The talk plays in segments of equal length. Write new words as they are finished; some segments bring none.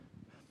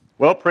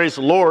Well, praise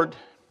the Lord.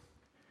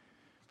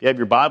 If you have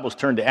your Bibles,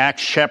 turn to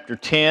Acts chapter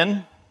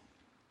 10.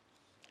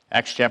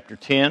 Acts chapter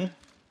 10.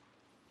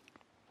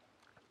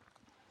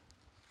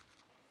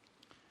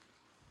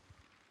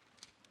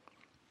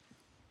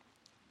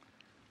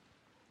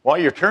 While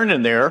you're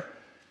turning there,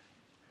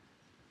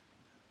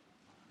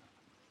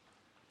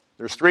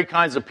 there's three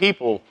kinds of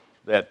people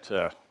that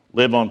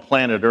live on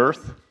planet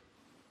Earth.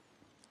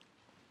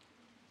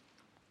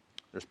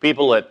 There's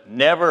people that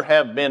never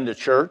have been to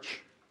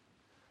church,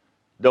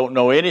 don't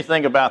know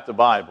anything about the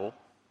Bible.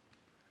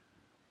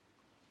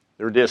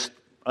 They're just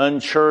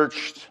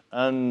unchurched,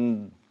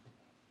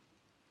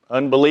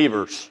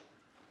 unbelievers.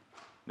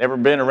 Never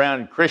been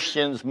around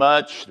Christians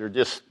much.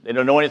 They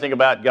don't know anything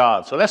about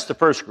God. So that's the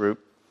first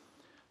group.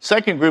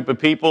 Second group of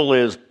people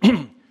is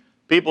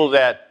people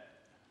that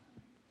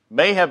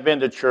may have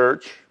been to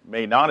church,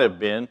 may not have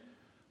been,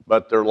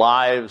 but their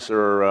lives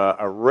are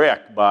a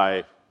wreck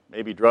by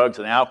maybe drugs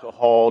and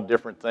alcohol,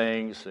 different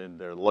things, and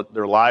their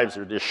lives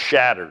are just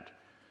shattered.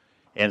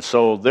 And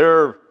so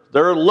they're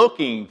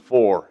looking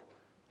for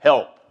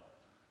help.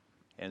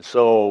 And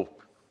so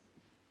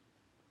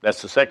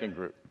that's the second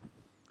group.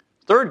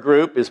 Third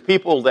group is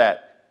people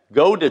that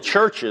go to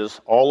churches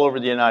all over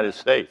the United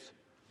States.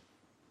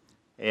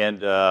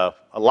 And a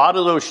lot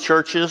of those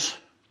churches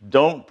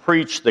don't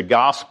preach the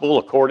gospel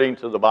according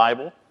to the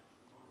Bible.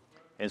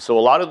 And so a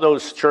lot of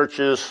those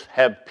churches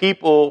have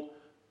people,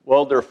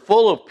 well, they're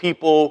full of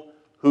people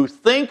who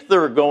think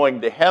they're going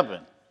to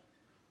heaven,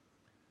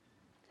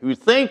 who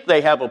think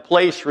they have a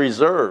place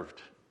reserved,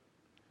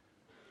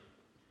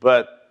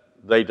 but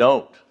they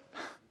don't.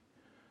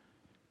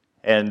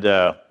 And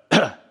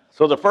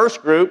so the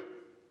first group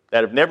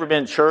that have never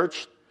been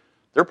churched,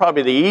 they're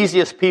probably the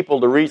easiest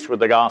people to reach with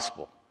the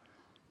gospel.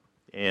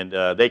 And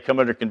they come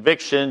under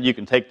conviction. You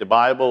can take the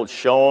Bible,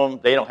 show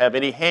them. They don't have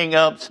any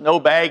hang-ups, no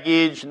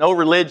baggage, no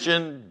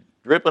religion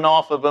dripping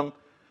off of them.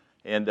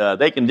 And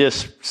they can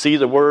just see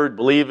the Word,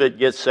 believe it,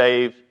 get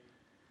saved.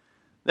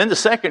 Then the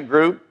second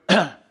group,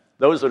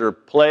 those that are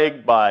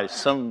plagued by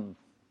some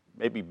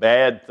maybe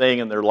bad thing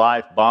in their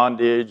life,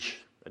 bondage,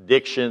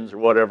 addictions, or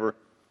whatever,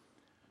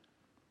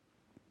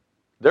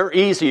 they're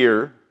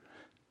easier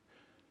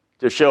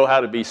to show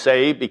how to be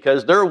saved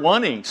because they're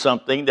wanting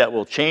something that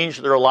will change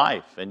their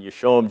life. And you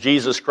show them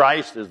Jesus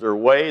Christ as their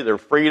way, their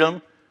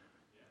freedom,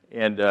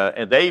 and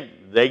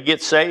they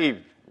get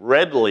saved,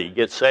 readily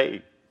get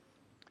saved.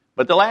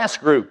 But the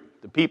last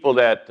group, the people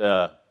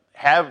that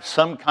have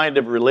some kind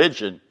of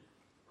religion,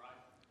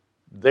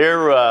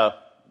 they're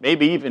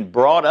maybe even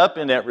brought up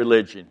in that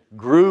religion,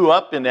 grew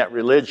up in that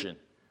religion.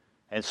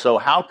 And so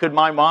how could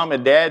my mom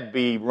and dad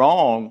be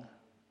wrong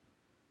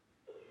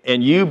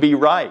and you be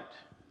right?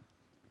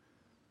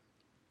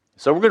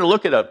 So we're going to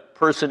look at a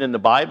person in the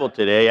Bible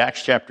today,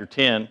 Acts chapter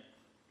 10,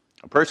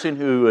 a person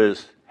who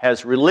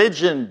has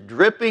religion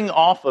dripping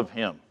off of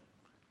him.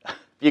 If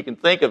you can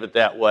think of it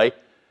that way.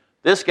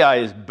 This guy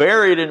is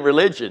buried in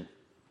religion,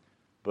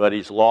 but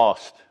he's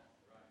lost.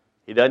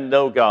 He doesn't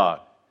know God.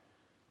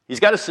 He's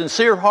got a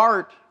sincere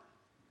heart.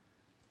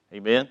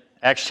 Amen.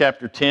 Acts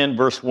chapter 10,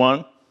 verse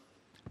 1.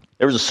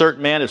 There was a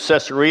certain man of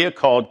Caesarea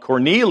called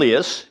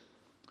Cornelius,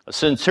 a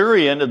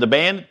centurion of the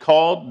band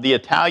called the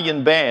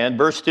Italian Band.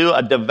 Verse 2,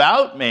 a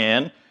devout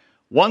man,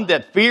 one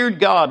that feared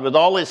God with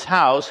all his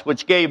house,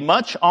 which gave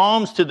much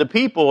alms to the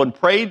people and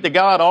prayed to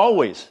God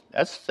always.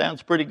 That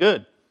sounds pretty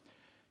good.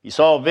 He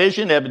saw a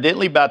vision,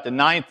 evidently about the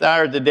 9th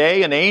hour of the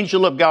day, an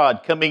angel of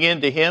God coming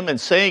into him and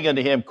saying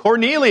unto him,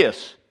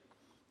 Cornelius.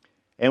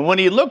 And when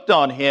he looked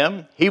on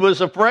him, he was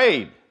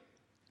afraid.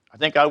 I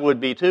think I would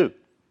be too.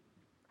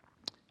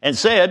 And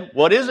said,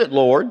 What is it,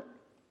 Lord?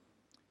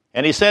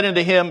 And he said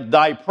unto him,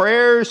 Thy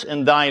prayers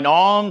and thine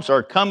alms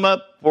are come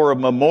up for a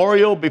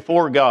memorial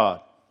before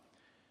God.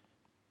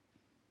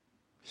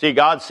 See,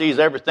 God sees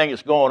everything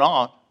that's going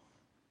on.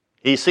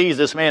 He sees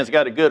this man's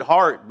got a good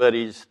heart, but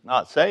he's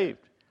not saved.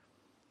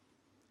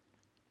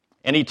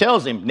 And he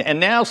tells him, And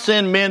now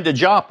send men to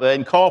Joppa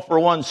and call for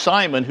one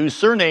Simon, whose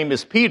surname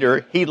is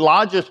Peter. He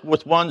lodgeth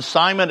with one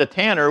Simon a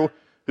tanner,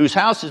 whose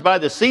house is by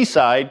the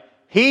seaside.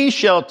 He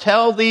shall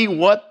tell thee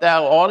what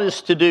thou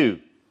oughtest to do.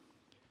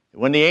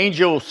 When the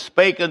angel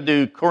spake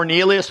unto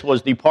Cornelius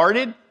was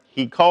departed,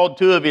 he called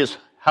 2 of his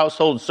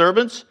household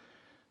servants,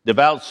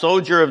 devout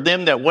soldier of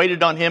them that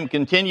waited on him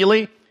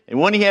continually. And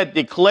when he had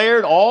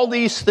declared all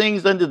these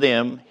things unto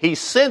them, he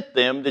sent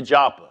them to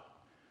Joppa.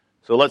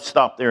 So let's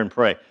stop there and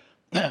pray.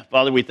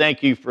 Father, we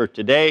thank you for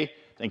today.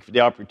 Thank you for the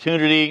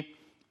opportunity.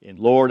 And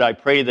Lord, I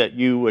pray that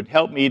you would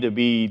help me to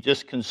be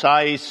just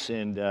concise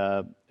and,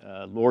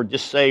 Lord,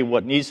 just say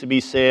what needs to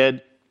be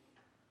said.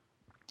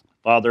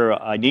 Father,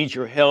 I need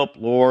your help,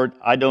 Lord.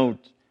 I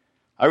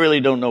really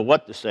don't know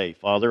what to say,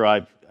 Father.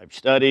 I've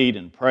studied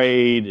and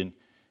prayed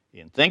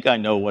and think I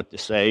know what to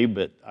say,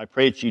 but I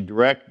pray that you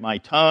direct my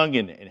tongue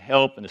and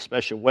help in a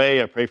special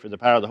way. I pray for the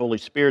power of the Holy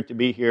Spirit to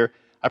be here.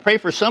 I pray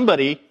for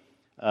somebody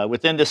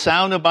within the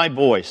sound of my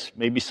voice,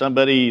 maybe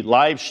somebody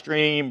live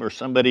stream or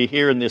somebody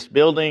here in this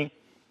building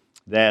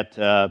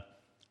that,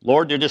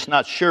 Lord, they're just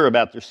not sure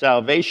about their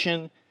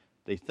salvation.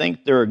 They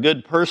think they're a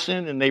good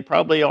person, and they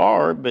probably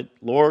are, but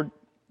Lord,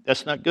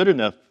 that's not good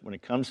enough when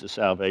it comes to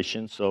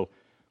salvation. So,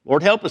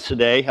 Lord, help us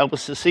today. Help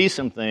us to see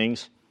some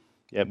things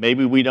that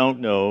maybe we don't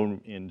know,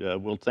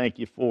 and we'll thank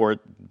you for it.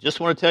 Just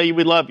want to tell you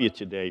we love you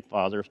today,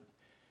 Father,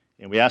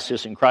 and we ask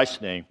this in Christ's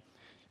name.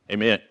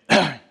 Amen.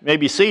 You may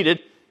be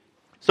seated.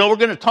 So we're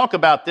going to talk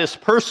about this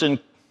person,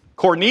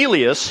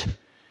 Cornelius,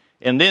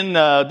 and then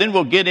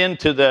we'll get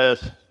into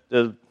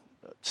the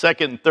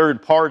second and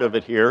third part of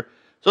it here.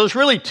 So there's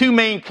really two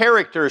main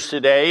characters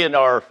today in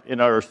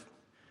our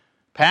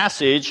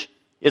passage.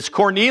 It's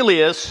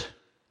Cornelius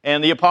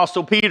and the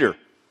Apostle Peter.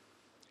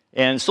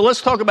 And so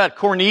let's talk about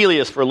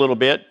Cornelius for a little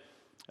bit.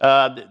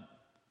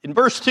 In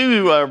verse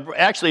 2,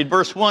 actually in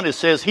verse 1, it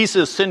says he's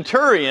a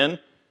centurion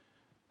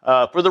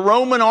for the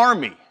Roman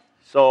army.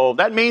 So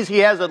that means he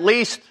has at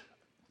least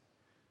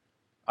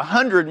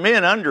 100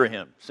 men under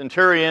him.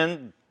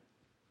 Centurion,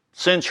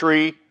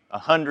 century,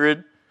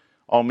 100,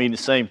 all mean the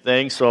same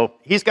thing. So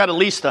he's got at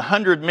least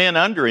 100 men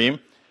under him.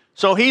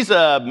 So he's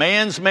a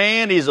man's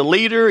man, he's a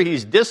leader,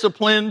 he's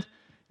disciplined,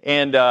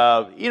 and,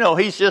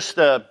 he's just...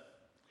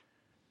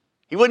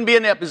 he wouldn't be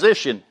in that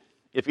position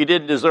if he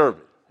didn't deserve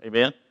it.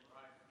 Amen?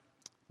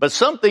 But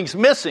something's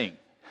missing.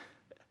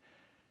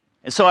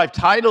 And so I've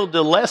titled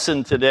the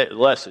lesson today,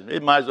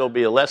 it might as well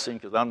be a lesson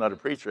because I'm not a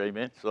preacher,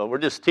 amen? So we're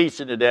just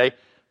teaching today.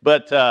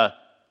 But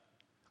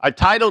I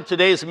titled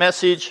today's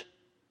message,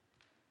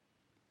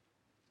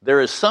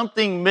 There is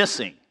Something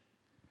Missing.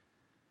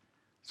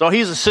 So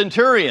he's a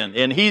centurion,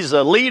 and he's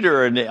a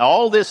leader, and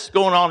all this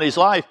going on in his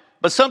life,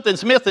 but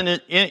something's missing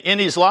in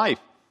his life.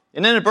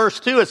 And then in verse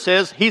 2 it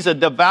says, he's a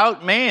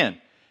devout man.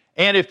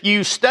 And if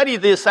you study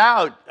this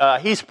out,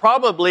 he's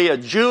probably a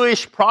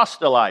Jewish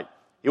proselyte.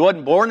 He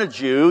wasn't born a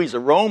Jew, he's a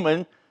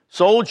Roman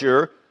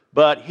soldier,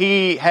 but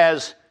he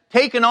has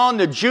taken on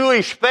the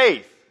Jewish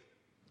faith.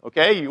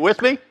 Okay, you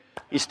with me?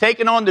 He's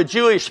taken on the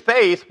Jewish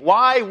faith.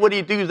 Why would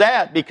he do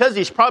that? Because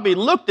he's probably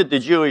looked at the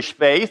Jewish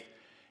faith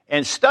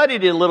and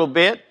studied it a little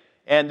bit.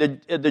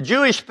 And the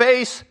Jewish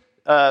faith,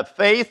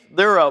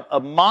 they're a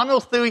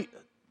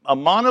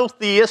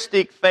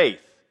monotheistic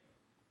faith.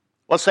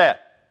 What's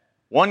that?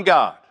 One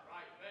God.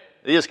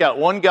 They just got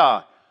one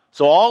God.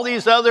 So all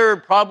these other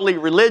probably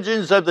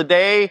religions of the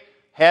day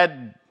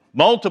had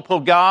multiple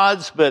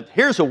gods, but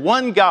here's a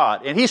one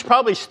God. And he's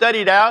probably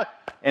studied out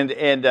and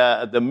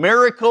the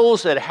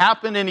miracles that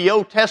happened in the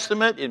Old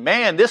Testament. And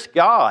man, this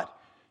God,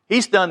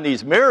 he's done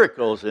these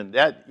miracles. And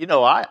that,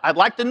 I'd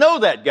like to know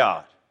that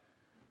God.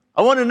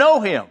 I want to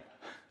know him.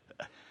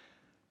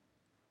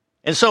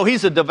 And so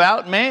he's a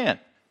devout man.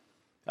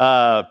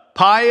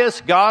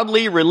 Pious,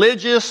 godly,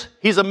 religious.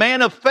 He's a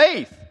man of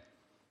faith,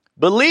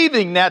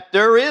 believing that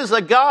there is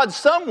a God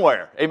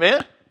somewhere.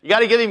 Amen? You got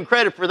to give him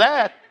credit for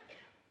that.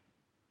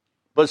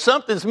 But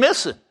something's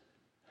missing.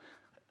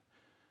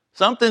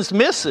 Something's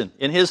missing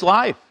in his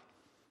life.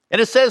 And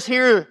it says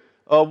here,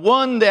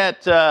 one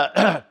that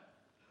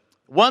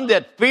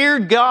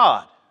feared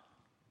God.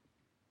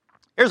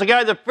 Here's a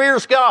guy that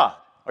fears God.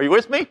 Are you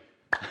with me?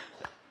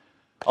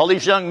 All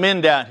these young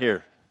men down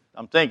here.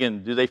 I'm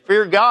thinking, do they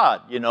fear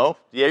God? Do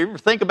you ever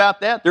think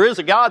about that? There is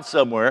a God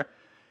somewhere.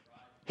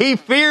 He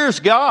fears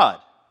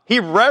God. He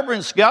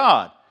reverences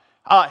God.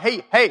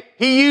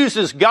 He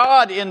uses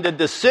God in the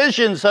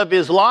decisions of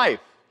his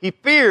life. He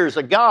fears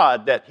a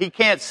God that he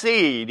can't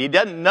see. He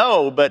doesn't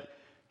know, but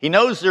he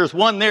knows there's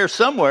one there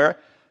somewhere.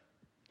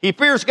 He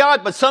fears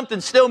God, but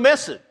something's still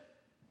missing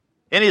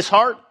in his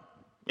heart,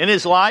 in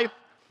his life.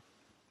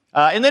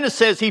 And then it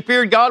says he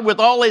feared God with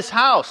all his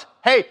house.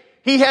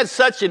 He had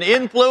such an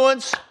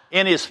influence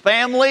in his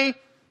family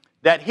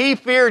that he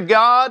feared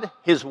God.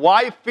 His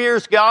wife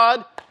fears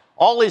God.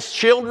 All his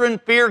children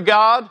fear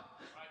God.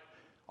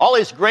 All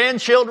his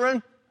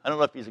grandchildren. I don't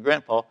know if he's a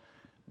grandpa,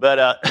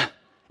 but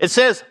it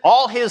says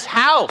all his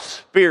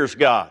house fears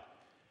God.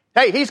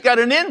 He's got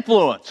an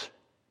influence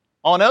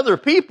on other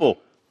people.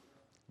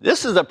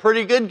 This is a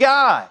pretty good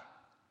guy.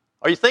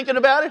 Are you thinking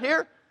about it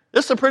here?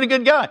 This is a pretty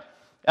good guy.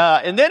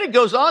 And then it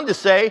goes on to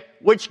say,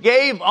 which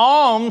gave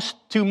alms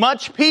to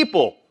much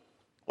people.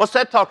 What's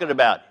that talking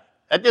about?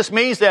 That just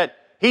means that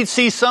he'd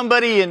see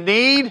somebody in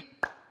need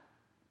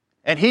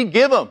and he'd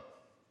give them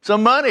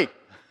some money.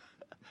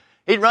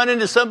 He'd run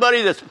into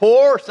somebody that's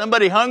poor,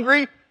 somebody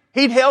hungry.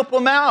 He'd help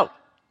them out.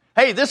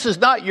 This is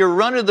not your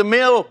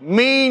run-of-the-mill,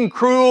 mean,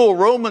 cruel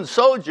Roman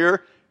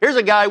soldier. Here's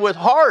a guy with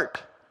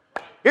heart.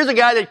 Here's a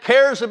guy that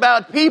cares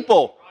about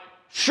people.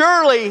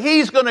 Surely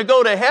he's going to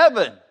go to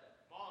heaven.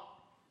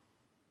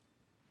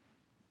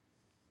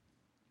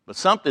 But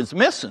something's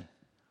missing.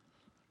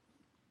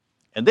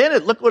 And then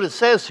look what it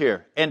says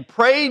here. And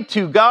prayed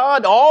to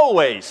God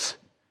always.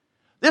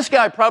 This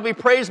guy probably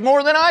prays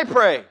more than I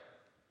pray.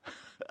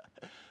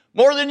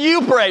 More than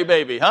you pray,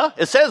 baby, huh?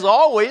 It says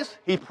always.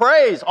 He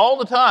prays all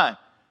the time.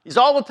 He's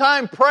all the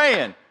time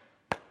praying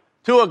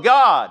to a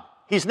God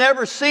he's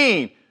never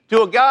seen,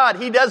 to a God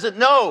he doesn't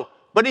know,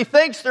 but he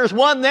thinks there's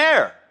one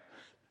there.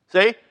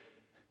 See?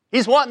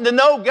 He's wanting to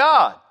know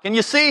God. Can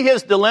you see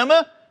his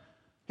dilemma?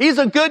 He's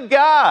a good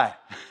guy.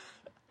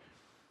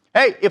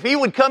 Hey, if he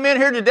would come in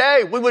here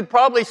today, we would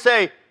probably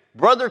say,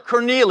 Brother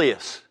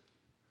Cornelius.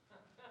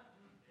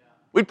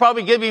 We'd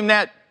probably give him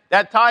that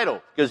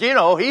title. Because,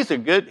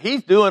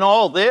 he's doing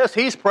all this.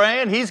 He's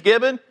praying. He's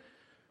giving.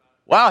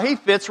 Wow, he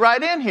fits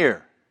right in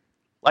here.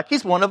 Like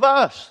he's one of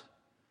us.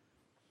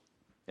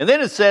 And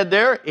then it said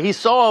there, he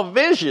saw a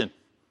vision.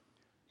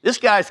 This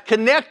guy's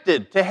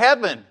connected to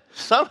heaven.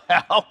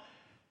 Somehow,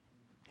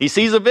 he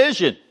sees a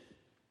vision.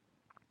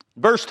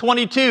 Verse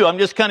 22, I'm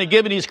just kind of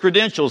giving these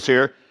credentials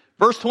here.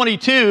 Verse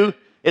 22,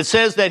 it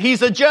says that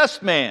he's a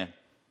just man.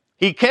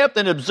 He kept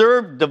and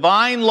observed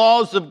divine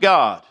laws of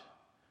God.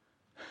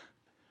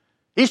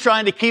 He's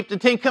trying to keep the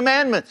 10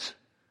 Commandments.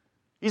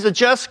 He's a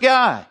just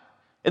guy.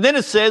 And then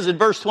it says in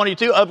verse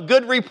 22, of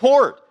good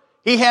report.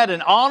 He had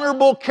an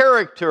honorable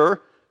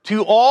character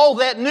to all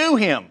that knew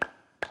him.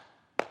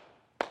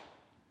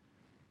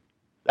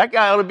 That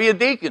guy ought to be a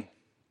deacon.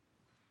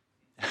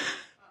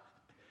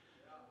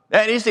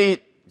 Man, he's a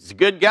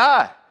good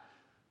guy.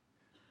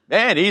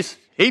 Man,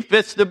 he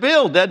fits the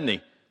bill, doesn't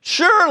he?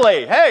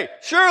 Surely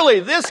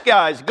this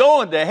guy's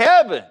going to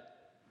heaven.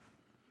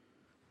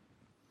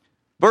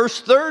 Verse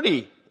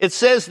 30, it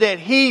says that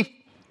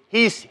he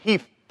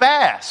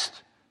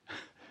fasts.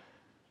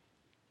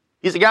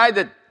 He's a guy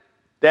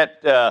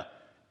that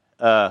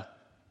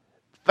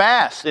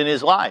fasts in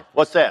his life.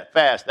 What's that?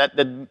 Fast. That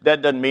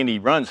doesn't mean he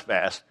runs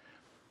fast.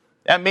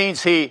 That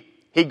means he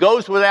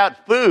goes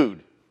without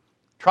food,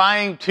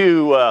 trying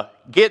to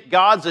get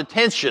God's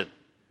attention.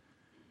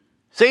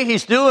 See,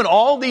 he's doing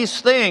all these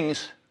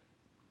things.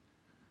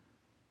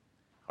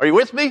 Are you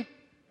with me?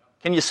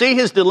 Can you see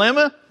his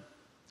dilemma?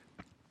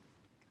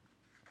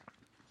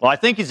 Well, I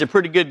think he's a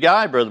pretty good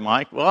guy, Brother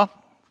Mike. Well,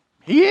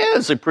 he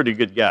is a pretty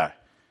good guy.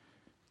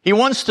 He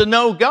wants to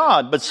know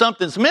God, but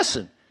something's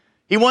missing.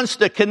 He wants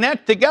to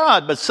connect to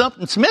God, but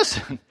something's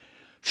missing.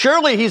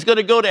 Surely he's going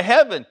to go to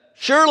heaven.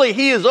 Surely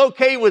he is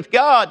okay with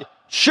God.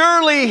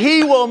 Surely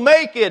he will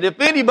make it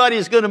if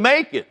anybody's going to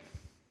make it.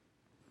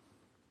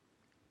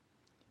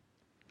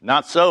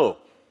 Not so,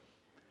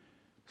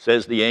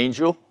 says the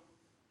angel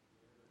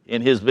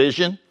in his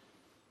vision.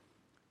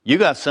 You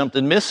got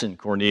something missing,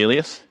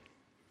 Cornelius.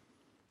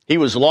 He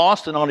was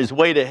lost and on his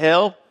way to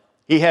hell.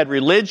 He had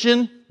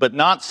religion, but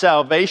not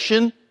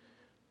salvation.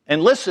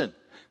 And listen,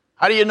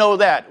 how do you know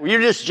that? Well,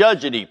 you're just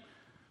judging him.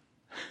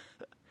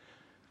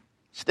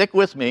 Stick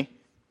with me.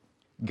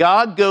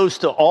 God goes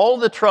to all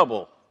the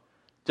trouble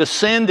to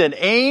send an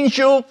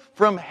angel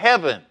from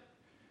heaven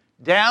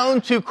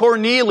down to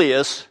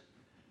Cornelius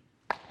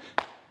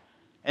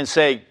and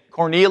say,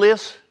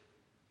 Cornelius,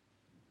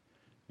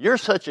 you're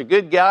such a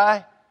good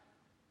guy.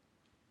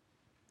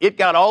 It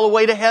got all the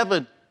way to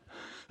heaven.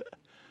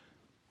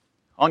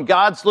 On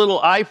God's little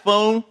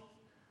iPhone.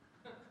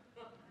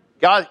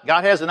 God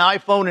has an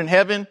iPhone in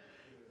heaven,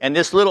 and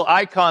this little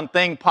icon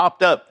thing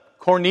popped up.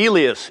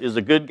 Cornelius is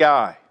a good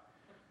guy.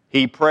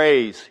 He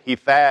prays, he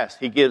fasts,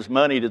 he gives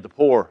money to the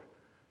poor.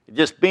 It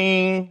just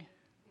bing.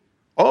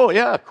 Oh,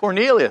 yeah,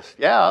 Cornelius.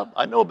 Yeah,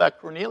 I know about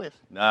Cornelius.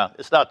 No,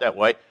 it's not that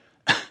way.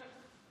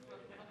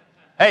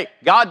 Hey,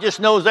 God just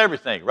knows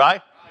everything,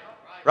 right?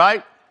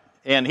 Right?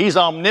 And he's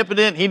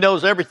omnipotent. He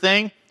knows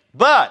everything.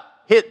 But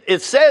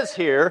it says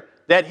here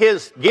that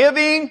his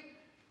giving,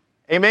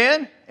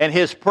 amen, and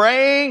his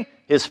praying,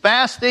 his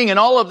fasting, and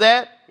all of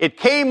that, it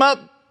came up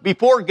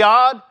before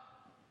God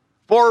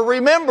for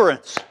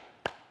remembrance.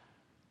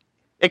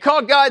 It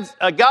caught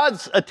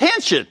God's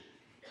attention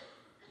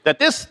that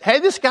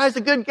this guy's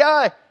a good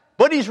guy,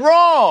 but he's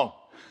wrong.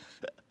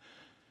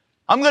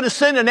 I'm going to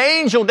send an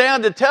angel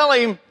down to tell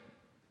him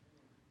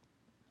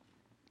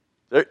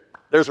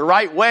there's a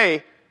right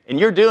way, and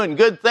you're doing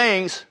good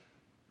things,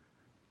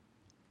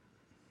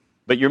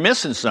 but you're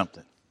missing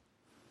something.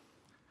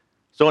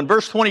 So in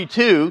verse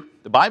 22,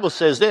 the Bible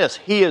says this,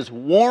 he is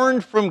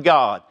warned from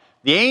God.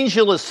 The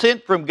angel is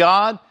sent from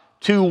God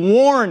to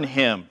warn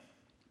him.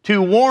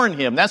 To warn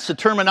him. That's the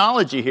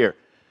terminology here.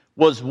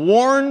 Was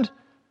warned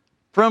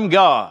from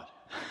God.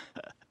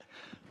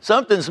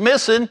 Something's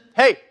missing.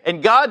 Hey,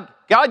 and God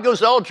goes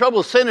to all the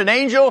trouble to send an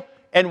angel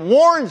and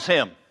warns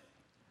him.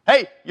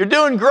 Hey, you're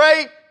doing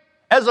great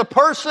as a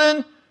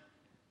person,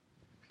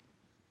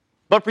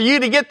 but for you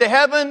to get to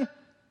heaven,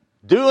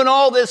 doing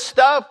all this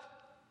stuff,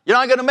 you're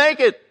not going to make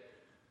it.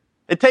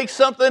 It takes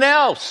something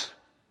else.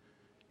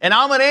 And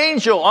I'm an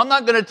angel. I'm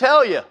not going to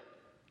tell you.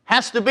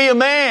 Has to be a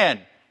man.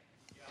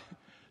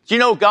 Do you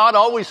know God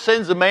always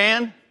sends a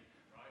man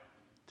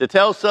to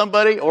tell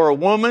somebody, or a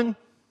woman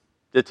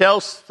to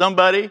tell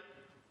somebody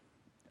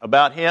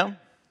about him?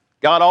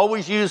 God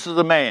always uses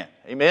a man.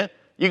 Amen?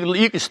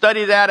 You can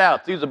study that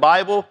out through the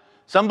Bible.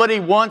 Somebody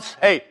once,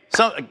 think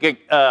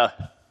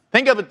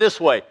of it this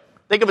way.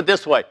 Think of it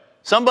this way.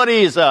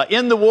 Somebody is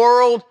in the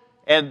world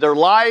and their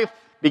life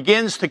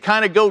begins to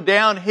kind of go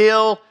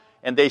downhill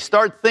and they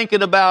start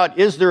thinking about,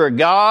 is there a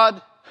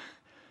God?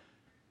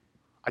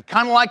 I'd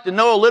kind of like to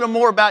know a little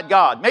more about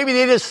God. Maybe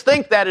they just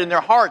think that in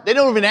their heart. They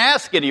don't even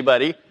ask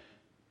anybody.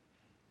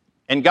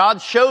 And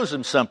God shows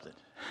them something.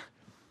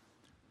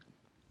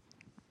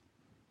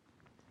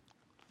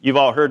 You've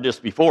all heard this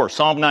before.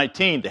 Psalm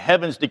 19, the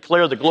heavens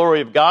declare the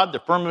glory of God, the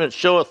firmament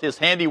showeth his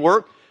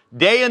handiwork.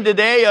 Day unto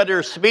day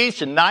uttereth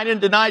speech, and night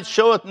unto night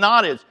showeth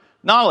knowledge.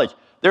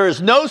 There is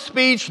no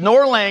speech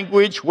nor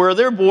language where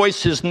their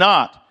voice is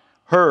not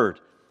heard.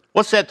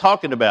 What's that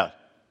talking about?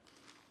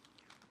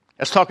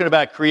 That's talking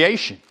about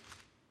creation.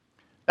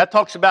 That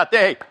talks about,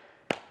 hey,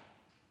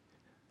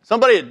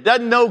 somebody that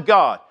doesn't know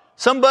God,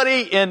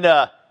 somebody in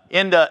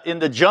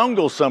the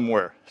jungle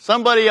somewhere,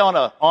 somebody on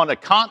a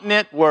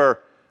continent where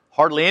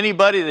hardly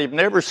anybody, they've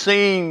never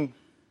seen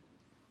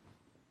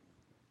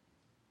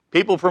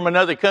people from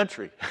another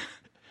country.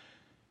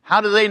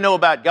 How do they know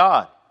about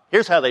God?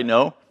 Here's how they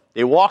know.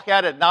 They walk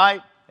out at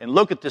night and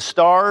look at the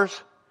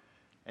stars.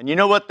 And you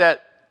know what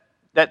that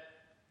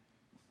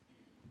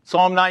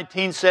Psalm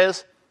 19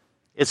 says?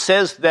 It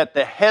says that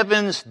the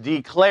heavens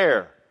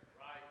declare.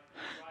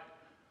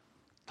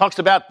 Talks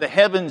about the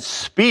heavens'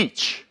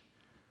 speech.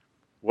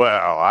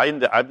 Well,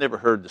 I've never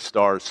heard the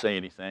stars say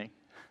anything.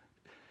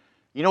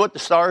 You know what the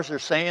stars are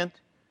saying?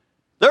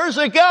 There's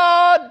a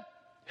God.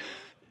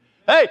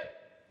 Hey,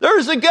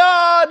 there's a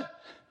God.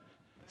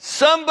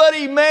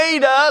 Somebody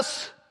made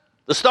us,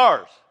 the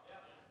stars.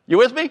 You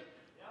with me?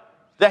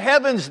 The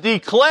heavens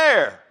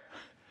declare.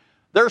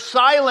 They're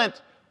silent,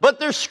 but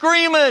they're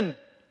screaming.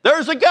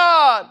 There's a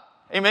God.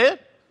 Amen?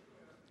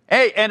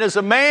 Hey, and as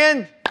a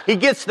man, he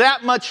gets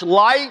that much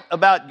light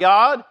about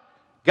God.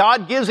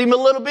 God gives him a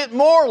little bit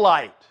more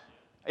light.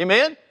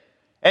 Amen?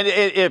 And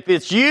if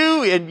it's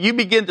you and you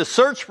begin to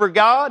search for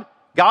God,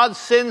 God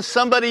sends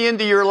somebody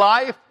into your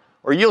life,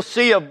 or you'll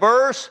see a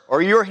verse,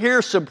 or you'll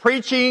hear some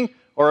preaching,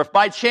 or if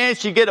by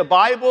chance you get a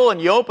Bible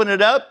and you open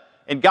it up,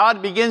 and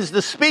God begins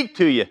to speak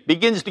to you,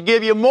 begins to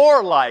give you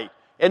more light,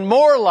 and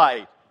more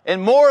light,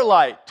 and more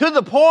light, to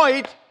the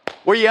point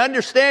where you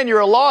understand you're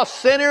a lost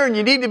sinner and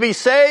you need to be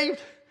saved,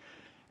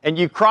 and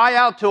you cry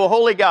out to a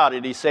holy God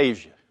and he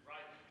saves you.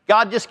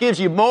 God just gives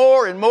you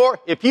more and more.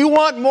 If you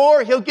want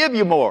more, he'll give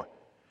you more.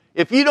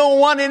 If you don't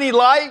want any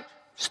light,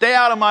 stay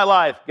out of my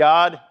life,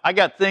 God. I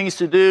got things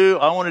to do.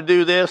 I want to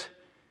do this.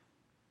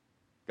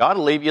 God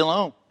will leave you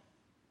alone.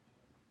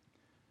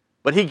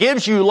 But he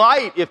gives you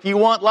light if you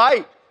want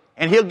light.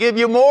 And he'll give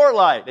you more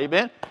light.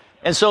 Amen?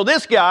 And so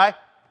this guy,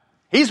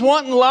 he's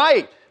wanting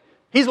light.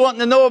 He's wanting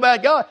to know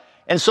about God.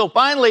 And so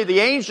finally the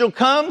angel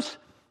comes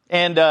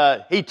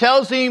and he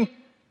tells him,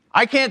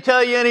 I can't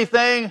tell you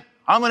anything.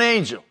 I'm an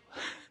angel.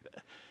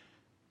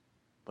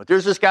 But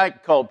there's this guy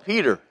called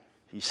Peter.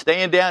 He's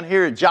staying down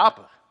here at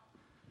Joppa.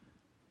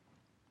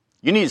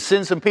 You need to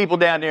send some people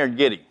down there and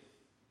get him.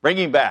 Bring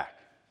him back.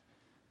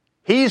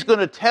 He's going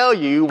to tell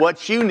you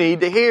what you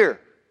need to hear.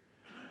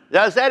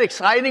 Now, is that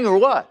exciting or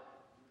what?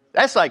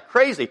 That's like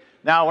crazy.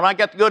 Now, when I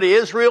got to go to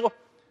Israel,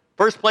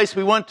 first place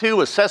we went to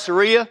was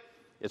Caesarea.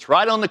 It's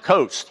right on the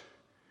coast.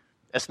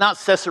 It's not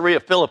Caesarea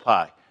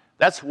Philippi.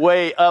 That's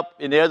way up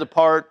in the other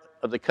part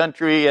of the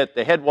country at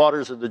the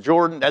headwaters of the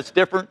Jordan. That's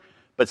different.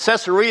 But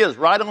Caesarea is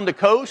right on the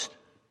coast.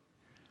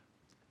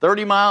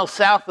 30 miles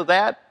south of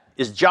that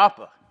is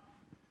Joppa.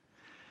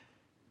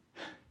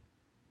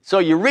 So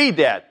you read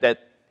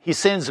that he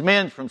sends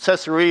men from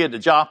Caesarea to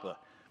Joppa.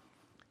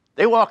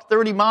 They walked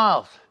 30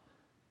 miles.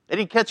 They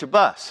didn't catch a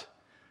bus.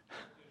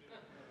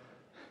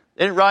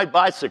 They didn't ride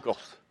bicycles,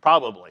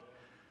 probably.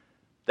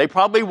 They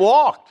probably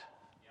walked.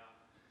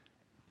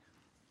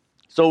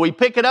 So we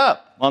pick it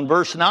up on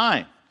verse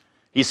 9.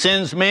 He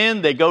sends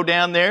men, they go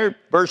down there,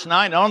 verse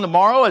 9. On the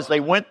morrow, as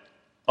they went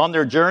on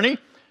their journey,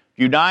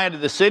 drew nigh unto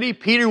the city,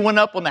 Peter went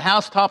up on the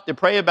housetop to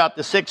pray about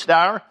the 6th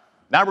hour.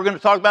 Now we're going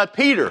to talk about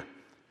Peter.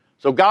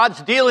 So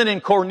God's dealing in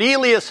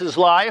Cornelius'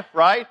 life,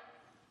 right?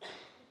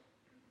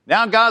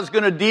 Now God's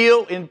going to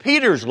deal in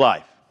Peter's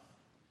life.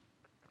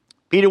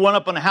 Peter went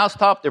up on the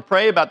housetop to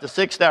pray about the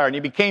 6th hour, and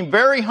he became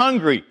very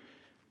hungry,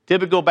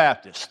 typical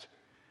Baptist,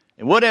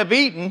 and would have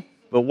eaten,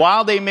 but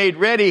while they made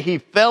ready, he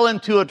fell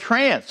into a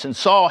trance and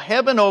saw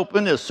heaven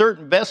open, a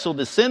certain vessel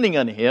descending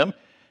unto him,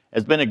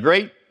 as been a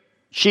great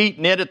sheet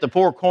knit at the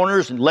four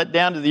corners and let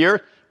down to the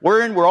earth,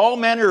 wherein were all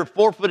manner of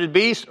four-footed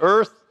beasts,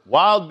 earth,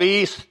 wild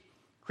beasts,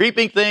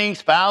 creeping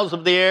things, fowls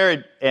of the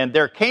air. And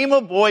there came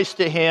a voice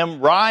to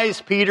him,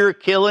 Rise, Peter,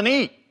 kill and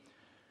eat.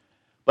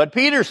 But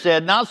Peter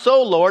said, Not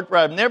so, Lord, for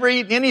I have never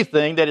eaten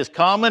anything that is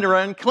common or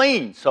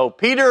unclean. So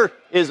Peter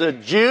is a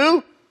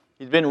Jew.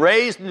 He's been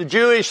raised in the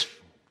Jewish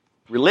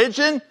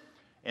religion.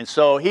 And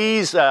so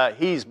he's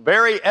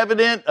very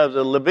evident of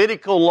the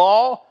Levitical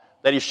law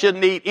that he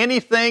shouldn't eat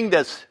anything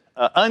that's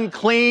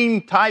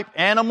unclean type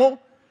animal.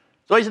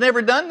 So he's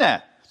never done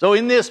that. So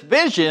in this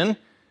vision,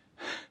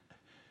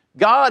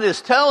 God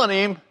is telling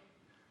him,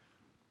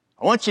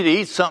 I want you to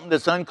eat something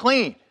that's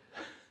unclean.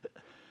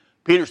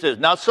 Peter says,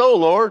 Not so,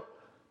 Lord.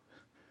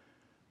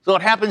 So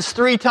it happens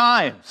 3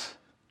 times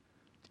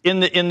in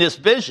this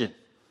vision.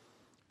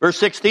 Verse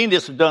 16,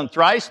 this was done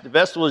thrice. The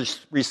vessel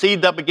was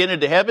received up again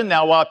into heaven.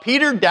 Now while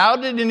Peter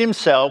doubted in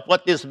himself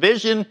what this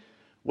vision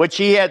which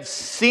he had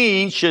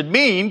seen should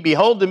mean,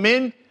 behold, the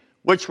men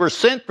which were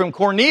sent from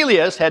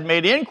Cornelius had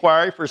made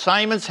inquiry for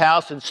Simon's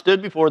house and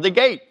stood before the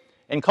gate,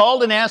 and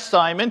called and asked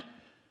Simon,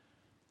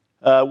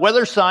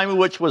 whether Simon,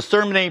 which was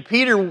surnamed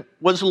Peter,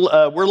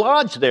 were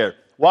lodged there.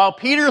 While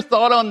Peter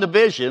thought on the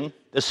vision,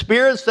 the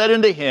Spirit said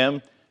unto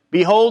him,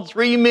 Behold,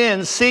 3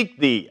 men seek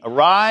thee.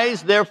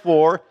 Arise,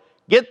 therefore,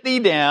 get thee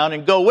down,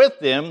 and go with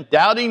them,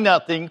 doubting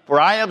nothing, for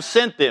I have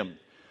sent them.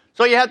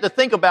 So you have to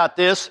think about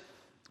this.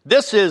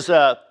 This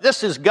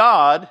is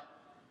God.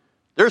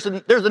 There's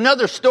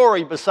another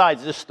story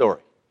besides this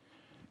story.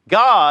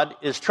 God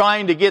is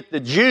trying to get the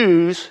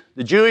Jews,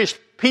 the Jewish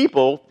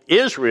people,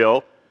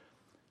 Israel,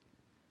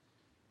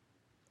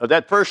 of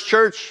that first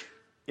church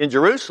in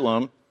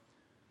Jerusalem,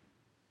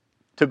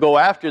 to go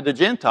after the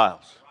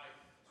Gentiles.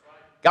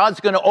 God's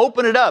going to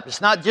open it up.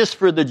 It's not just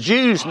for the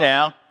Jews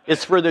now.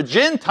 It's for the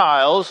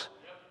Gentiles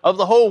of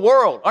the whole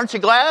world. Aren't you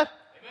glad?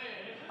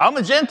 I'm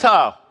a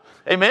Gentile.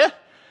 Amen?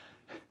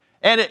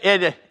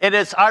 And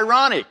it's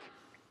ironic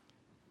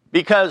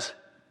because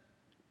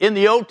in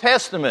the Old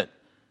Testament,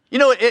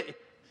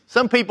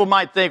 some people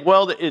might think,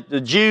 well,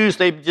 the Jews,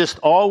 they've just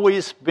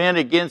always been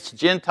against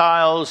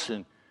Gentiles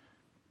and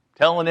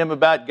telling them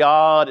about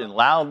God and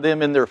allowing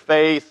them in their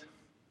faith.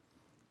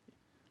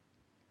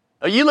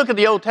 You look at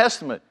the Old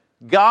Testament,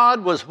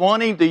 God was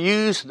wanting to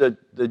use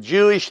the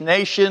Jewish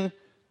nation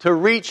to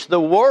reach the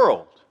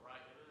world.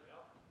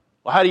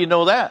 Well, how do you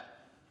know that?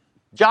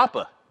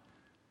 Joppa.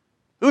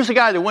 Who's the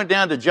guy that went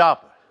down to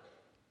Joppa?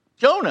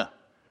 Jonah.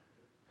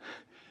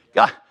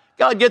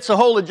 God gets a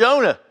hold of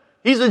Jonah.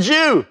 He's a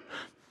Jew.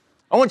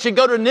 I want you to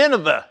go to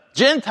Nineveh,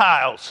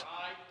 Gentiles.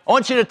 I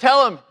want you to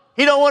tell him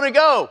he don't want to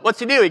go. What's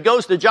he do? He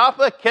goes to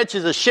Joppa,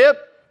 catches a ship,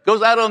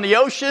 goes out on the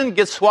ocean,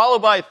 gets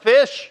swallowed by a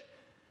fish.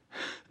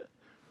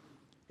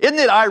 Isn't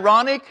it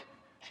ironic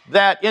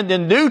that in the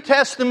New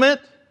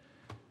Testament,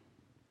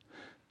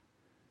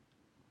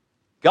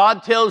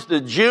 God tells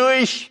the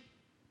Jewish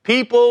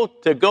people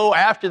to go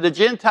after the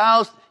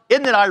Gentiles?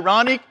 Isn't it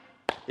ironic?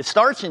 It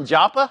starts in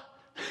Joppa.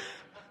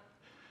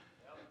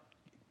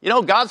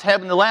 God's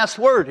having the last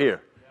word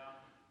here.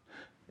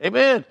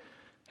 Amen.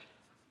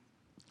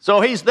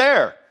 So he's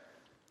there.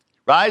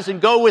 Rise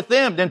and go with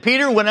them. Then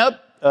Peter went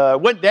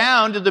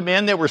down to the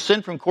men that were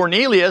sent from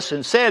Cornelius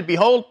and said,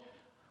 Behold,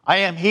 I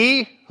am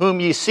he whom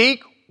ye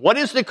seek. What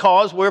is the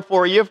cause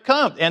wherefore ye have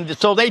come? And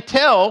so they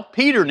tell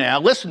Peter now,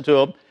 listen to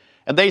him,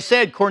 and they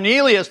said,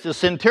 Cornelius the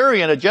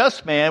centurion, a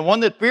just man,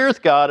 one that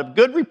feareth God, of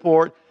good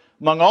report,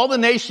 among all the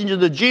nations of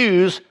the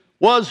Jews,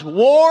 was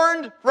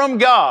warned from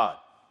God.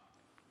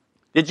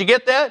 Did you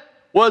get that?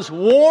 Was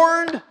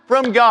warned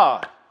from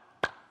God.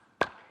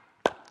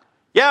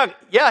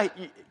 Yeah,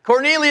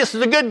 Cornelius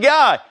is a good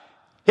guy.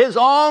 His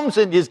alms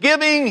and his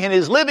giving and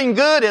his living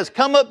good has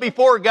come up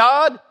before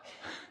God.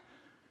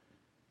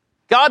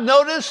 God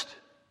noticed.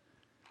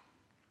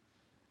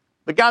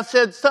 But God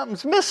said,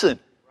 something's missing.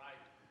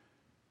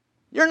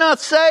 You're not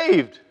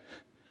saved.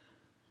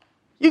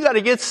 You got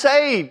to get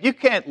saved. You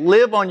can't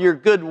live on your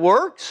good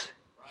works.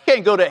 You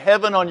can't go to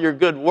heaven on your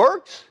good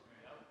works.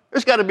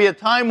 There's got to be a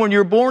time when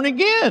you're born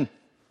again.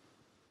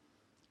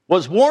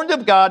 Was warned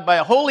of God by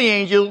a holy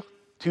angel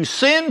to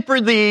send for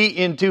thee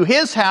into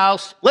his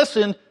house,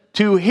 listen,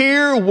 to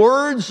hear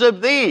words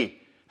of thee.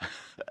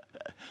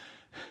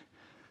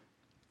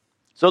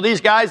 So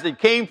these guys that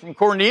came from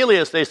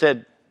Cornelius, they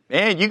said,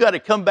 man, you got to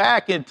come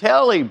back and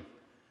tell him.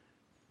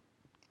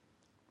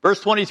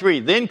 Verse 23,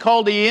 then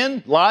called he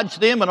in,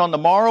 lodged them, and on the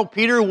morrow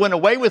Peter went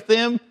away with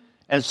them,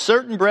 and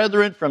certain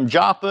brethren from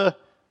Joppa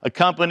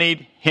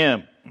accompanied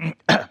him.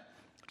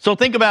 So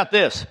think about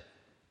this.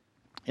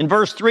 In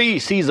verse 3, he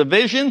sees a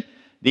vision.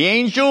 The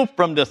angel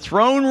from the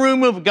throne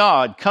room of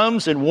God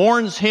comes and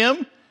warns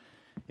him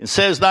and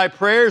says, thy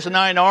prayers and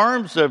thine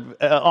alms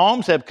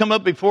have come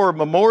up before a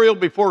memorial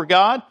before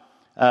God.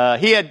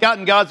 He had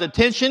gotten God's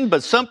attention,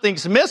 but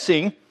something's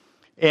missing.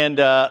 And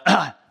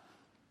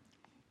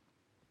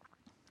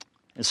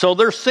so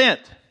they're sent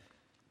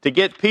to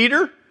get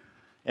Peter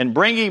and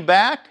bring him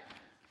back.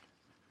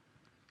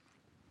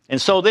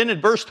 And so then in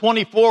verse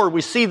 24,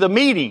 we see the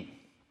meeting.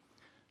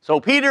 So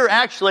Peter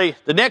actually,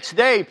 the next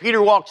day, Peter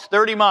walks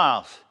 30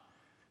 miles.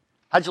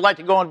 How'd you like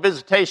to go on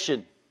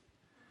visitation?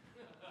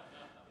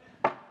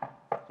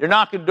 You're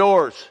knocking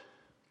doors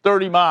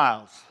 30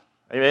 miles.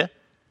 Amen?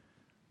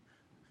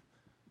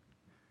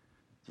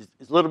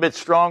 It's a little bit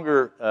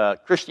stronger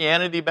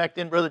Christianity back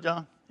then, Brother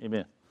John.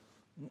 Amen.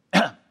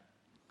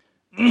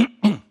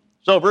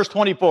 So verse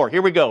 24,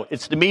 here we go.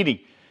 It's the meeting.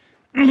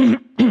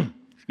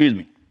 Excuse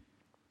me.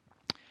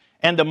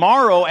 And the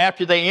morrow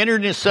after they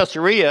entered into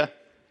Caesarea,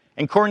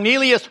 and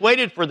Cornelius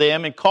waited for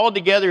them and called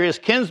together his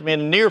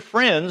kinsmen and near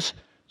friends.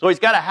 So he's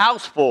got a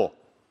house full.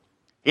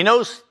 He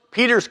knows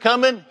Peter's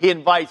coming. He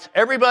invites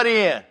everybody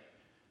in.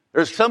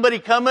 There's somebody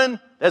coming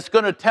that's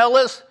going to tell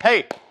us,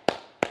 hey,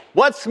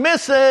 what's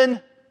missing?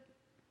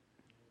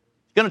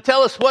 He's going to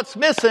tell us what's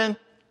missing.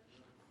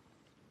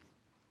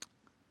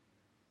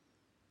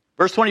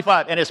 Verse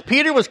 25, and as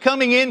Peter was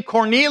coming in,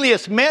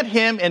 Cornelius met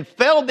him and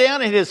fell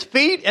down at his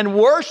feet and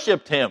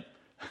worshiped him.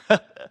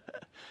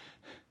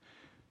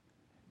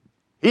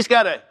 He's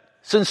got a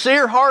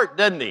sincere heart,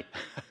 doesn't he?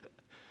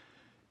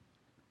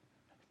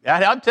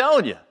 I'm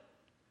telling you.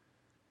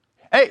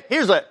 Hey,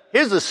 here's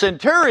a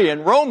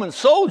centurion, Roman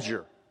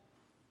soldier,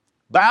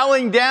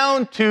 bowing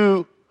down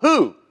to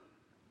who?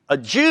 A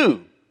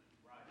Jew.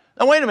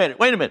 Now, wait a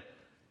minute.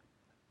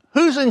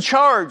 Who's in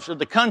charge of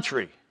the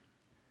country?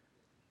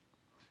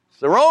 It's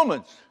the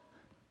Romans.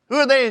 Who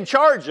are they in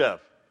charge of?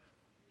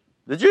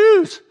 The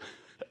Jews.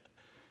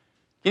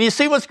 Can you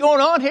see what's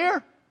going on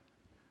here?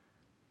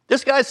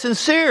 This guy's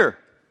sincere.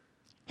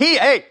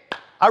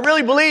 I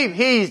really believe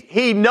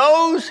he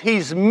knows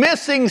he's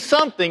missing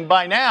something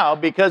by now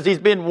because he's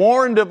been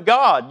warned of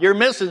God. You're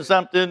missing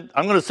something.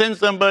 I'm going to send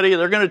somebody.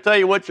 They're going to tell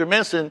you what you're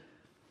missing.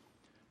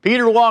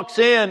 Peter walks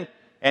in,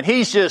 and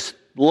he's just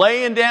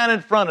laying down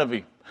in front of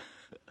him.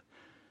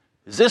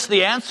 Is this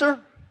the answer?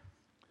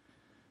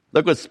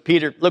 Look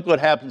what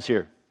happens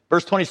here.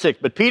 Verse 26.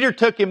 But Peter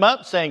took him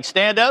up, saying,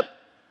 "Stand up.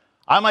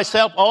 I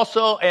myself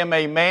also am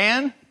a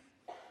man."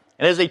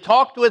 And as he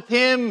talked with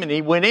him, and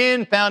he went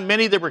in, found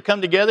many that were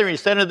come together, and he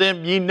said to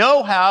them, "Ye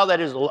know how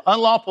that is an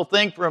unlawful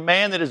thing for a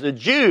man that is a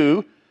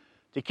Jew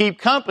to keep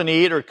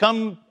company or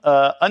come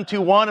unto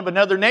one of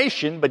another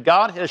nation, but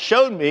God has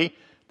showed me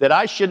that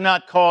I should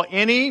not call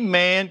any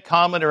man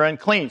common or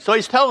unclean." So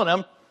he's telling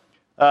them,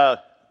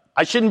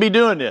 I shouldn't be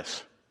doing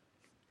this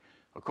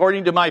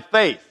according to my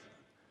faith,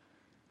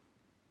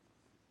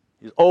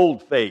 his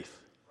old faith,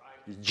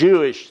 his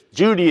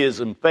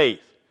Judaism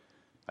faith.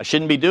 I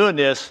shouldn't be doing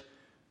this.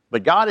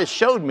 But God has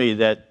showed me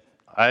that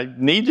I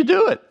need to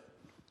do it.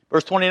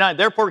 Verse 29,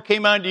 "Therefore it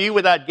came unto you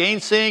without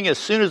gainsaying as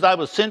soon as I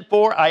was sent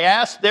for. I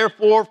asked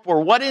therefore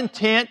for what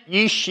intent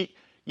ye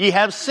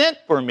have sent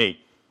for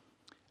me."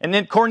 And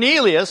then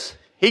Cornelius,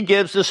 he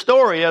gives the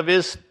story of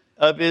his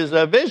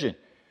vision.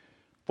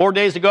 4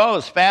 days ago I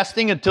was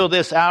fasting until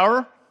this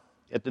hour.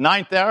 At the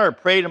 9th hour I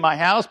prayed in my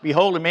house.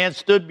 Behold, a man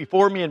stood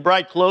before me in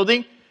bright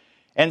clothing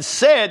and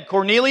said,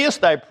 "Cornelius,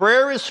 thy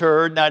prayer is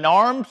heard, thine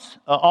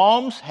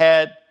alms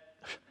had..."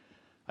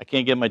 I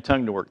can't get my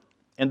tongue to work.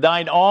 "And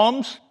thine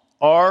alms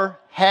are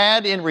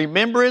had in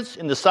remembrance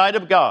in the sight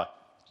of God."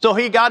 So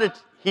he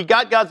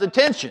got God's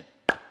attention.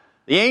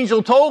 The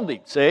angel told him,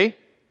 see?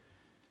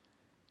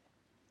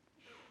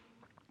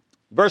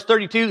 Verse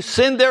 32,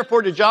 "Send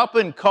therefore to Joppa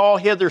and call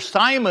hither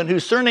Simon,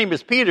 whose surname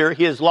is Peter.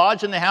 He is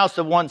lodged in the house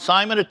of one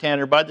Simon a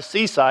tanner by the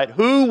seaside,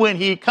 who, when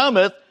he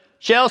cometh,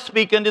 shall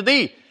speak unto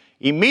thee.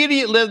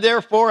 Immediately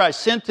therefore I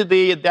sent to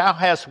thee, and thou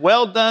hast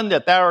well done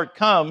that thou art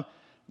come.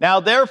 Now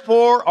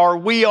therefore are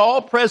we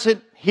all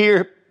present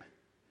here.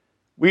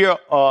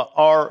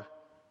 Are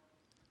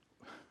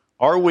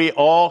we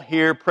all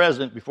here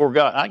present before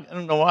God?" I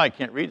don't know why I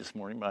can't read this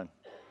morning, but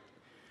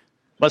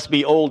must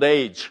be old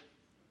age.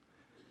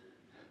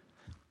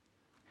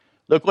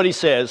 Look what he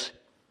says.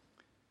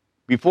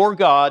 "Before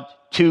God,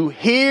 to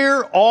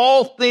hear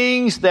all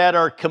things that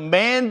are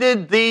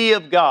commanded thee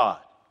of God."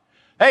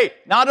 Hey,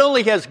 not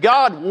only has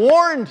God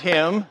warned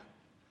him,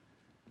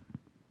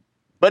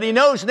 but he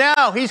knows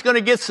now he's going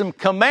to get some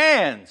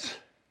commands.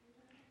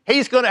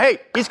 He's going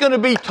to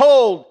be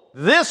told,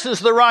 this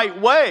is the right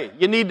way.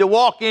 You need to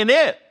walk in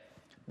it.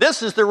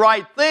 This is the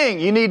right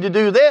thing. You need to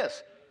do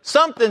this.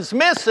 Something's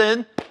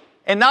missing,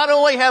 and not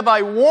only have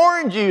I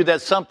warned you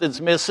that something's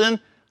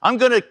missing, I'm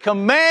going to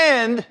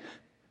command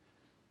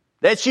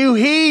that you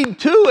heed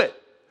to it.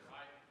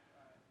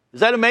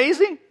 Is that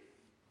amazing?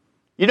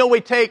 You know,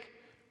 we take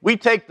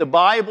the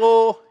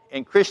Bible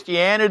and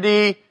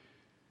Christianity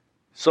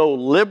so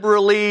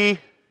liberally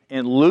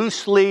and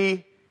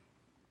loosely.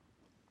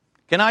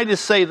 Can I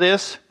just say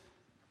this?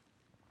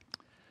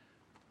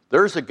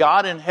 There's a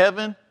God in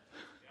heaven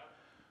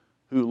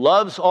who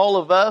loves all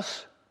of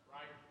us,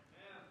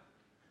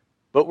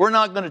 but we're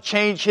not going to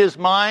change his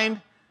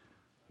mind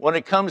when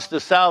it comes to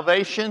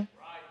salvation.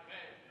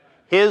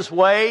 His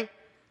way.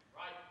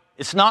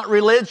 It's not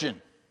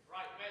religion.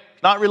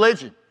 It's not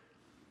religion.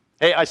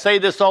 Hey, I say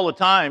this all the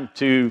time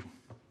to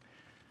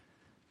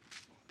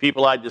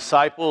people I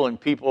disciple and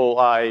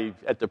people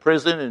at the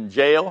prison and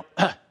jail.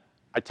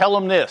 I tell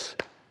them this.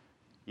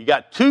 You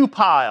got two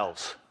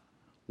piles.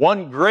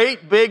 One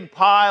great big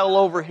pile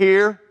over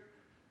here,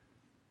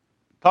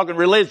 talking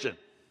religion.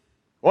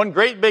 One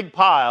great big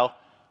pile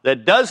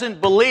that doesn't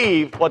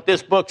believe what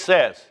this book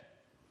says.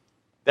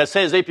 That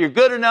says if you're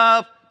good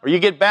enough, or you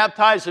get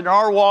baptized in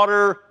our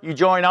water, you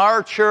join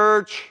our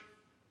church,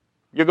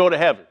 you go to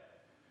heaven.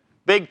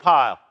 Big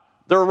pile.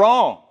 They're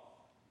wrong.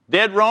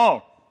 Dead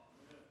wrong.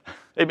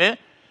 Amen?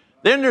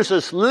 Then there's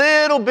this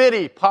little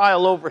bitty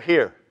pile over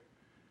here.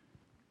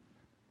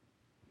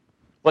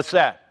 What's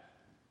that?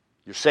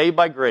 You're saved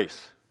by grace.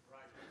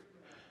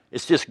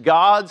 It's just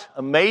God's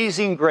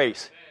amazing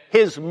grace.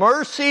 His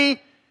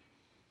mercy,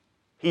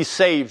 he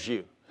saves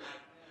you.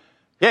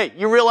 Hey,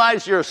 you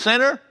realize you're a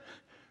sinner?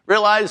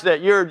 Realize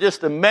that you're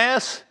just a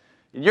mess?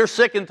 And you're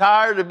sick and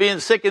tired of being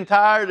sick and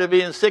tired of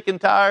being sick and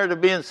tired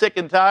of being sick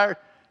and tired?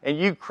 And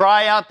you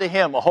cry out to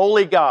him, a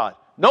holy God.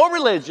 No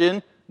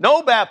religion,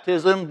 no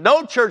baptism,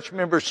 no church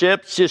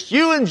membership. It's just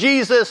you and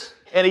Jesus,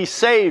 and he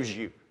saves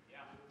you.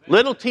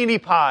 Little teeny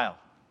pile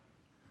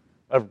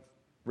of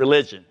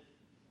religion.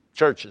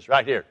 Churches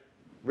right here.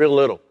 Real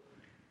little.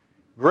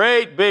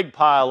 Great big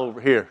pile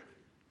over here.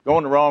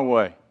 Going the wrong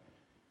way.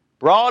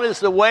 Broad is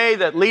the way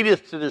that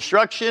leadeth to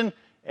destruction,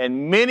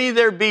 and many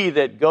there be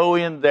that go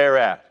in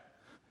thereat.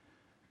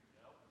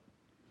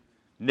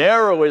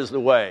 Narrow is the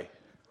way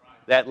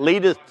that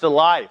leadeth to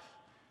life,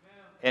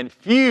 and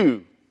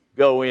few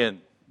go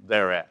in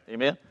thereat.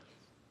 Amen?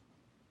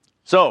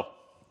 So,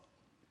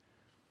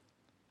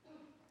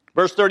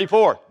 verse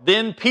 34.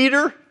 Then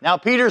Peter, now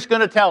Peter's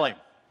going to tell him.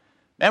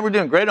 Man, we're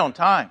doing great on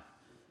time.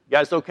 You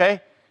guys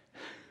okay?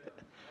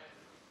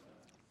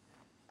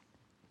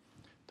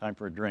 Time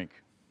for a drink.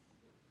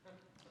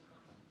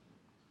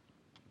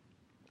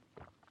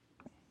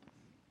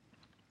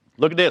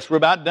 Look at this. We're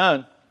about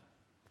done.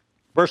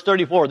 Verse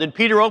 34. Then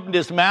Peter opened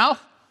his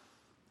mouth.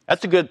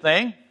 That's a good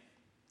thing.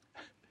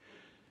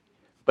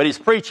 But he's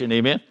preaching,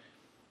 amen.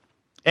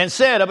 And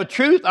said, of a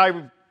truth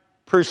I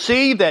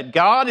perceive that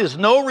God is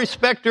no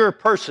respecter of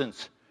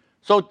persons.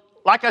 So,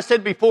 like I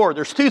said before,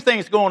 there's two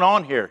things going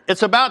on here.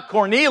 It's about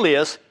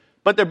Cornelius,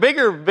 but the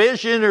bigger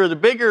vision or the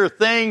bigger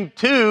thing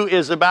too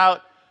is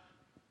about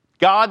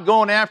God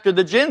going after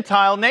the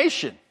Gentile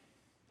nation.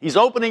 He's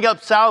opening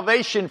up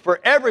salvation for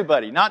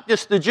everybody, not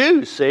just the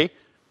Jews, see?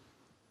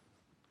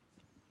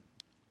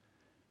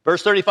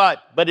 Verse 35,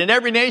 but in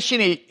every nation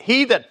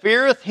he that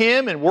feareth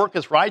him and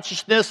worketh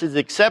righteousness is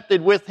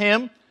accepted with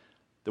him.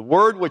 The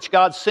word which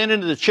God sent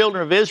into the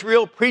children of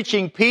Israel,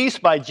 preaching peace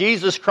by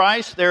Jesus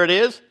Christ, there it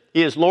is,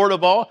 he is Lord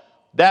of all.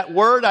 That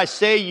word I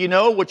say you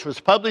know, which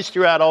was published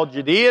throughout all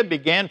Judea,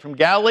 began from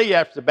Galilee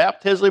after the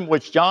baptism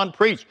which John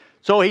preached.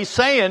 So he's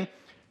saying,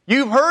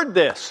 you've heard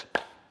this.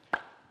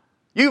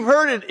 You've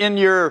heard it in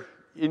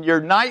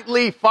your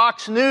nightly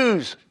Fox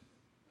News.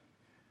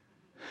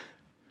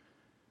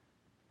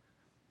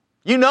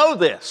 You know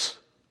this.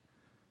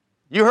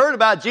 You heard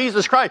about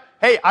Jesus Christ.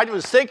 Hey, I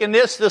was thinking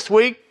this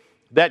week,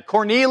 that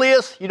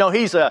Cornelius,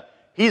 he's a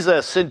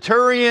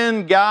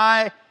centurion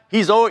guy.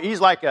 He's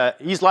like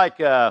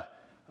what's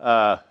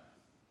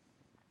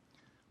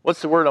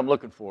the word I'm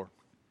looking for?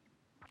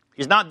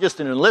 He's not just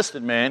an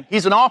enlisted man.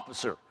 He's an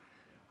officer,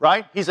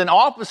 right? He's an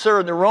officer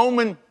in the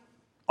Roman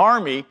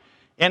army,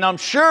 and I'm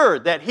sure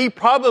that he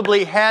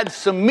probably had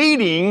some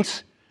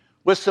meetings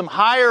with some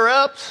higher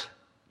ups.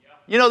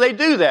 You know, they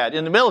do that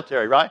in the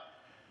military, right?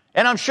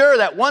 And I'm sure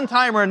that one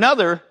time or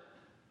another,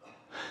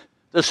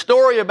 the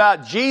story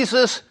about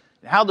Jesus,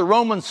 how the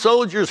Roman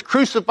soldiers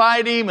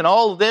crucified him and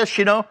all of this,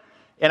 and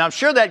I'm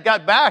sure that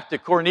got back to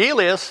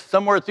Cornelius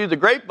somewhere through the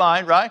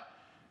grapevine, right?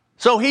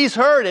 So he's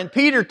heard, and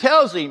Peter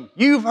tells him,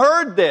 you've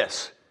heard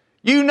this.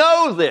 You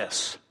know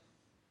this.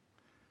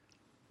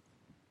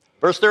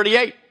 Verse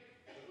 38.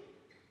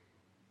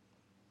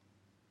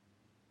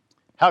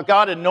 How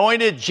God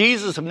anointed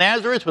Jesus of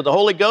Nazareth with the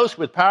Holy Ghost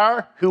with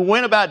power, who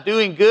went about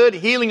doing good,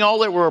 healing all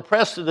that were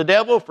oppressed of the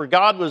devil, for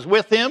God was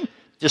with him.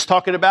 Just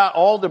talking about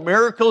all the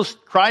miracles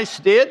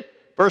Christ did.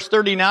 Verse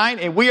 39,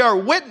 and we are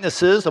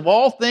witnesses of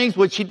all things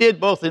which he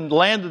did both in the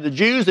land of the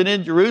Jews and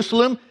in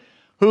Jerusalem,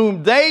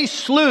 whom they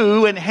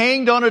slew and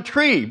hanged on a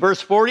tree.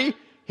 Verse 40,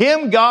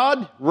 him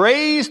God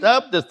raised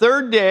up the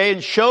third day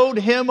and showed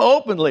him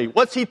openly.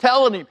 What's he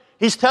telling him?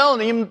 He's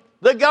telling him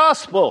the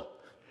gospel.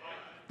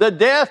 The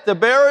death, the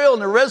burial,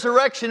 and the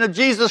resurrection of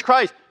Jesus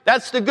Christ.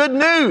 That's the good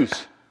news.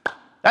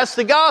 That's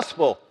the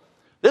gospel.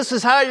 This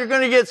is how you're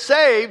going to get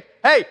saved.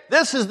 Hey,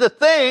 this is the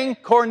thing,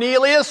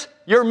 Cornelius,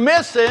 you're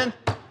missing.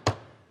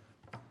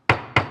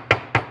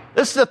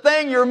 This is the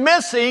thing you're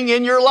missing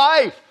in your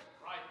life.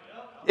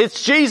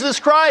 It's Jesus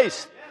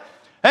Christ.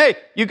 Hey,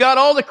 you got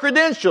all the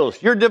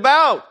credentials. You're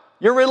devout.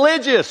 You're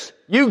religious.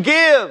 You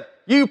give.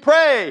 You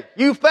pray.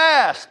 You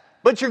fast.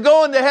 But you're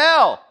going to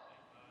hell.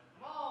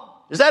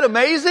 Is that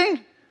amazing?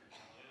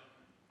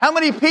 How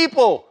many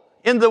people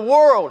in the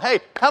world,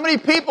 how many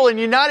people in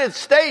the United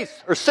States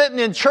are sitting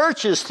in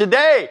churches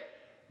today?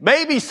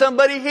 Maybe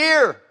somebody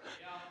here.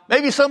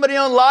 Maybe somebody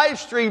on live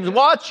streams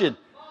watching.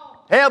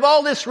 Have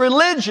all this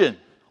religion,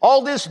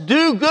 all this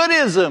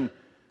do-goodism.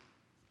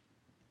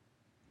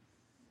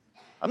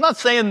 I'm not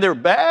saying they're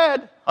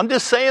bad. I'm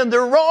just saying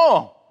they're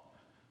wrong.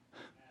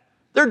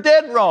 They're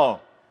dead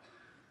wrong.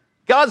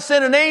 God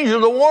sent an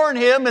angel to warn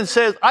him and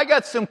says, I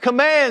got some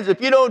commands.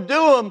 If you don't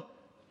do them,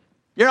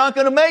 you're not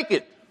going to make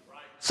it.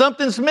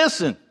 Something's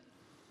missing.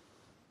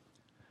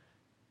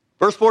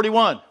 Verse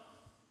 41.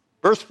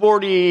 Verse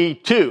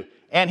 42.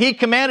 And he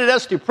commanded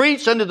us to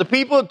preach unto the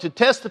people, to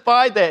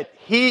testify that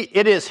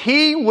it is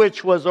he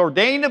which was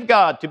ordained of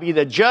God to be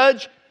the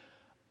judge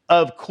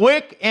of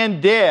quick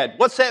and dead.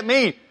 What's that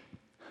mean?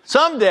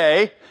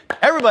 Someday,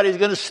 everybody's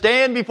going to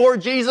stand before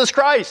Jesus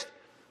Christ.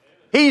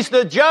 He's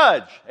the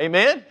judge.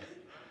 Amen?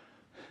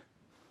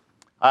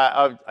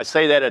 I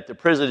say that at the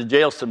prison and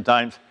jail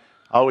sometimes.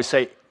 I always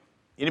say,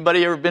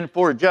 anybody ever been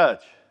before a judge?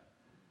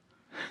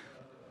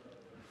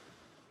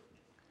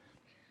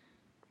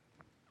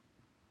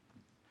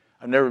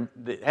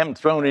 They haven't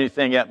thrown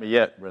anything at me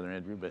yet, Brother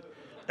Andrew, but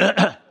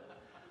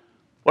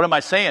what am I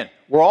saying?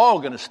 We're all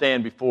going to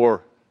stand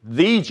before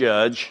the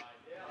judge.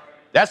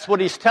 That's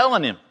what he's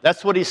telling him.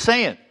 That's what he's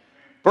saying.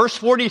 Verse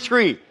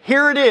 43,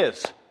 here it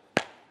is.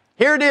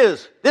 Here it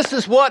is. This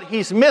is what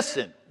he's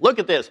missing. Look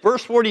at this,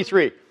 verse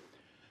 43.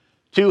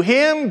 To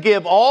him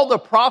give all the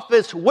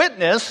prophets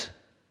witness.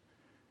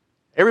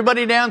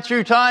 Everybody down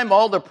through time,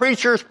 all the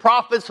preachers,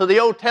 prophets of the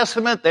Old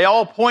Testament, they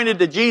all pointed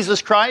to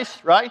Jesus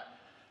Christ, right?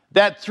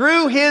 That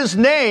through his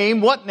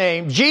name, what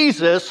name?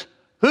 Jesus,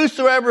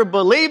 whosoever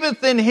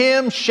believeth in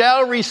him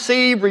shall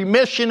receive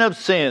remission of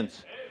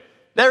sins.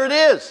 There it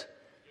is.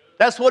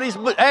 That's what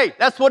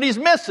he's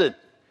missing.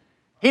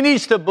 He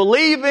needs to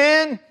believe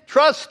in,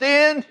 trust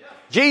in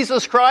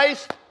Jesus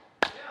Christ.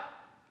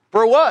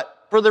 For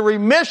what? For the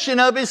remission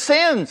of his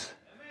sins.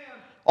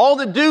 All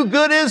the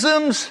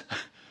do-goodisms,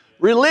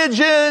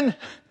 religion,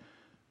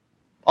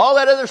 all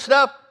that other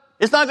stuff,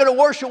 it's not going to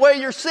wash away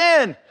your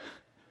sin.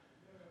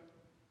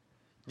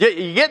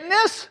 You getting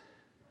this?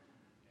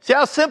 See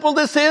how simple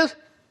this is?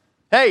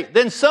 Hey,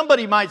 then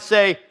somebody might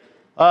say,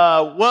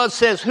 well, it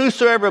says,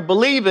 whosoever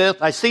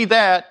believeth, I see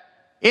that,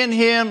 in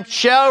him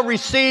shall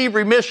receive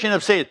remission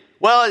of sins.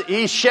 Well,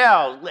 he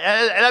shall.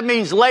 That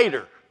means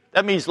later.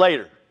 That means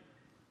later.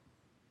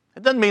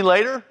 It doesn't mean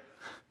later. It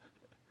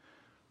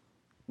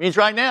means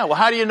right now. Well,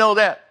 how do you know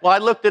that? Well, I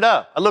looked it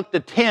up. I looked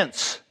at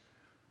tense.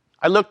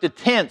 I looked at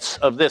tense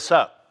of this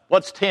up.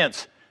 What's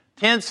tense?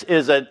 Tense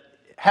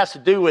has to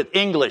do with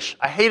English.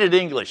 I hated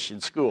English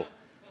in school.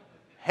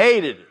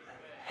 Hated it.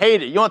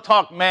 Hated it. You want to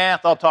talk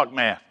math? I'll talk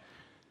math.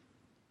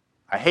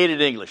 I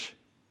hated English.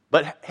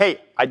 But hey,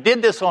 I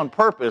did this on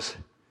purpose.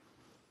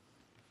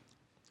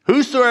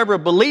 Whosoever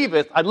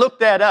believeth, I looked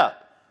that up.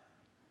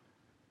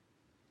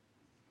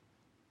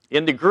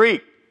 In the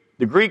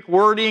Greek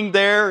wording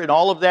there and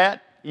all of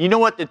that, you know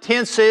what the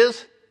tense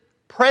is?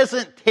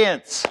 Present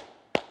tense.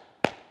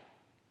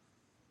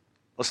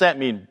 What's that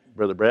mean,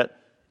 Brother Brett?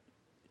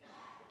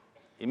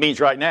 It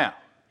means right now.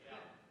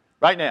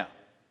 Right now.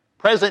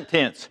 Present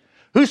tense.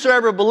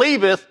 Whosoever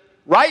believeth,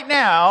 right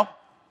now,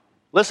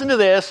 listen to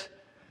this,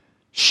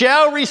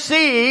 shall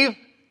receive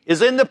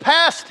is in the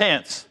past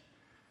tense.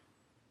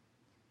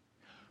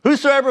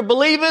 Whosoever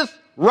believeth,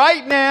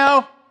 right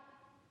now,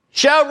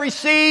 shall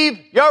receive.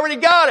 You already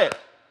got it.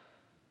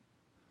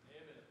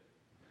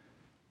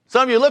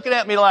 Some of you are looking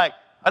at me like,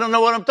 I don't know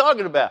what I'm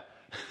talking about.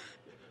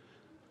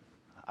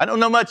 I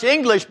don't know much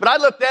English, but I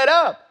looked that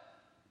up.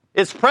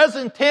 It's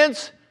present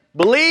tense,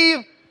 believe,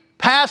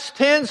 past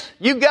tense,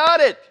 you got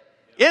it.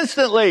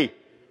 Instantly.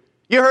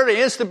 You heard of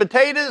instant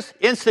potatoes,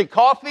 instant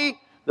coffee?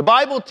 The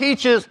Bible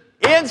teaches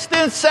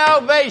instant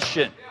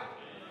salvation.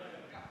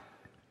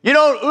 You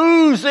don't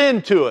ooze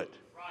into it.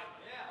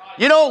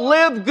 You don't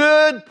live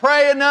good,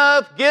 pray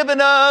enough, give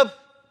enough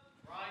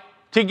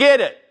to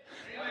get it.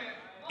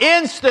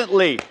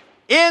 Instantly,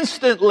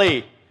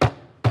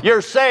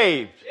 you're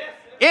saved.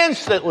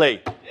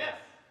 Instantly.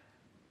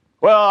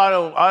 Well, I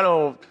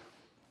don't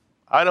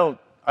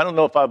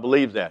know if I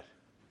believe that.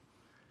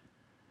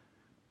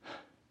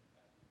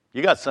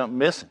 You got something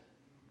missing.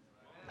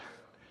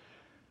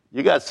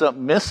 You got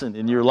something missing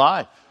in your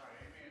life.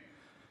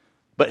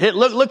 But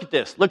look at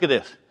this. Look at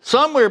this.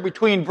 Somewhere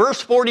between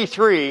verse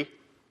 43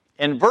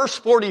 and verse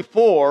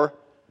 44,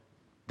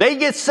 they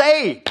get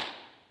saved.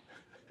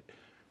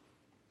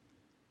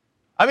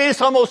 I mean,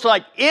 it's almost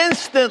like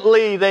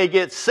instantly they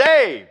get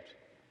saved.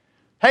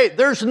 Hey,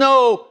 there's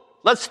no,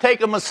 let's take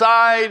them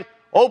aside,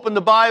 open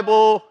the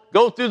Bible,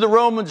 go through the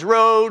Romans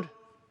road.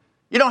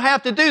 You don't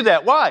have to do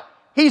that. Why?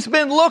 He's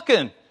been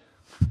looking.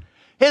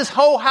 His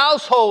whole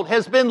household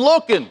has been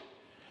looking.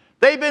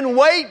 They've been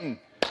waiting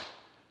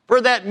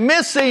for that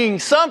missing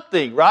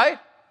something, right?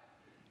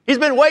 He's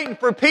been waiting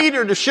for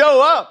Peter to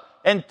show up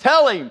and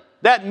tell him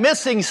that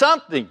missing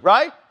something,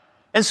 right?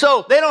 And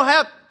so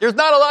there's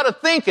not a lot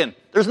of thinking.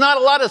 There's not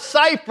a lot of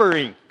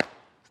ciphering.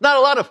 There's not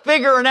a lot of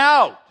figuring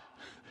out.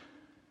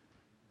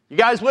 You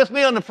guys with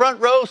me on the front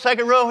row,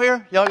 second row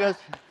here? Y'all guys?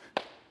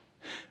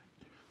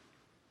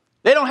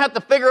 They don't have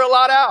to figure a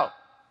lot out.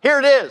 Here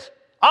it is.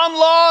 I'm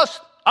lost.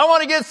 I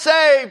want to get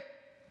saved.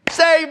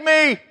 Save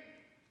me.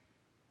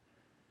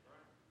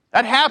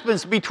 That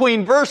happens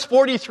between verse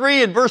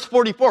 43 and verse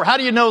 44. How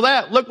do you know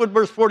that? Look what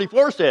verse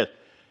 44 says.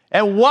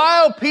 And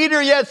while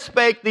Peter yet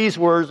spake these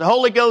words, the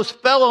Holy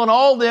Ghost fell on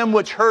all them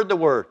which heard the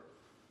word.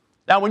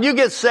 Now, when you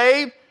get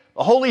saved,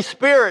 the Holy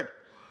Spirit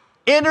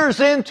enters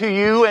into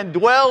you and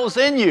dwells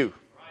in you.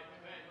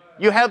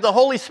 You have the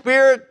Holy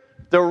Spirit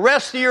the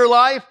rest of your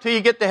life till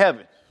you get to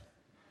heaven.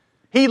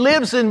 He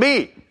lives in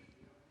me,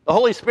 the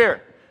Holy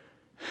Spirit.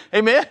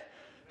 Amen?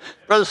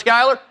 Brother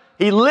Schuyler,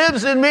 He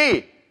lives in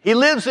me. He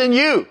lives in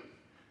you.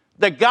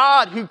 The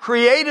God who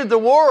created the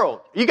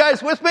world. You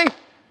guys with me?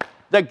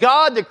 The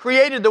God that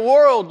created the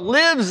world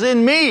lives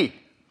in me.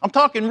 I'm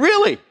talking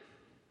really.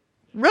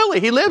 Really,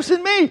 He lives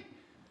in me.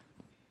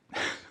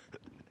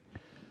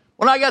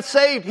 When I got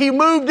saved, He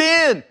moved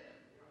in.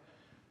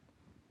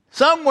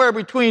 Somewhere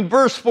between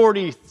verse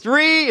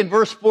 43 and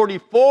verse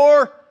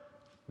 44,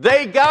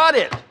 they got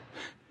it.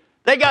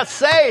 They got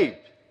saved.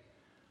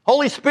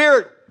 Holy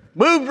Spirit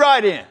moved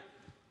right in.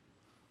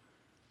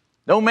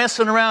 No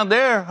messing around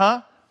there,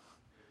 huh?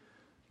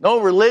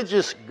 No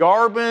religious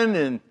garbing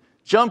and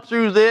jump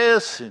through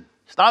this and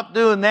stop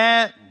doing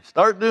that and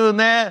start doing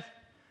that.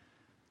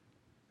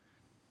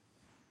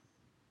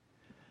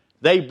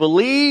 They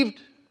believed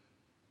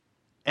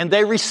and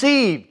they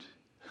received.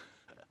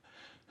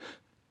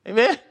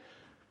 Amen?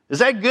 Is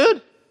that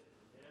good?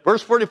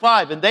 Verse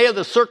 45, and they of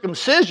the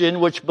circumcision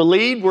which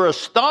believed were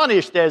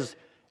astonished as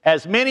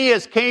many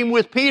as came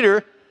with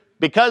Peter,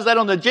 because that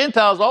on the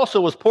Gentiles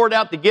also was poured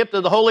out the gift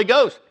of the Holy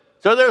Ghost.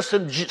 So there's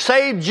some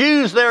saved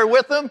Jews there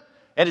with them,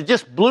 and it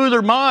just blew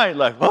their mind,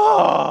 like,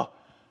 oh,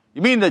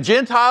 you mean the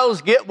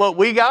Gentiles get what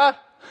we got?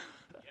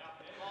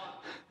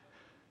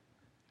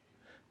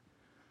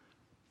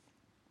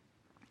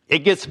 It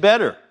gets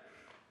better.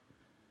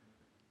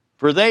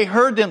 For they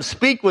heard them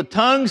speak with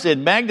tongues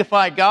and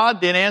magnify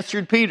God, then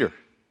answered Peter.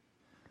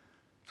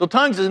 So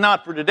tongues is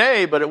not for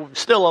today, but it was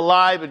still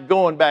alive and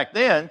going back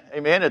then,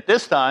 amen, at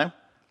this time.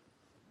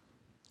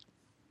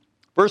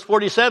 Verse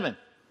 47.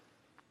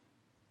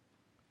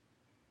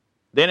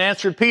 Then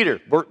answered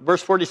Peter,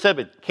 verse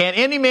 47, can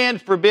any man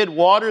forbid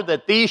water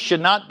that these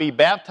should not be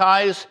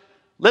baptized?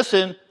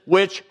 Listen,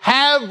 which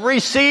have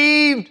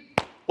received,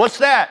 what's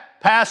that?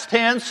 Past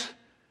tense.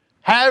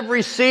 Have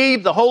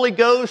received the Holy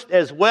Ghost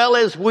as well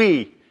as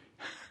we.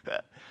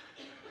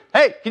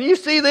 Hey, can you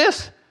see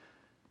this?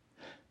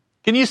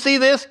 Can you see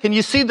this? Can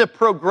you see the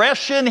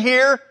progression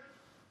here?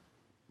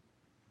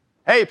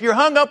 Hey, if you're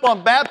hung up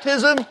on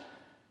baptism,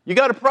 you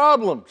got a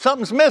problem.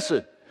 Something's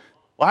missing.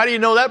 Well, how do you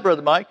know that,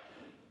 Brother Mike?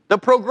 The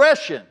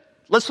progression.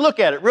 Let's look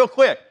at it real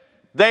quick.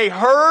 They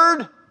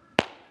heard.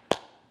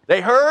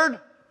 They heard.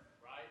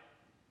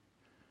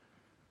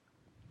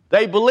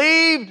 They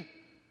believed.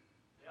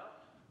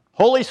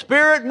 Holy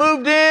Spirit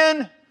moved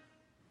in.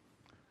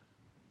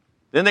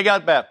 Then they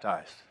got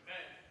baptized.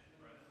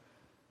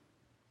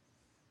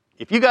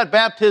 If you got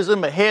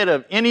baptism ahead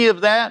of any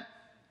of that,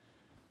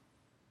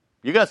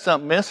 you got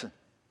something missing.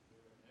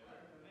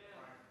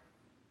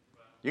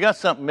 You got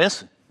something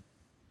missing.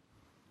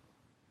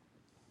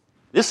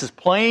 This is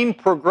plain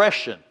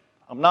progression.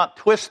 I'm not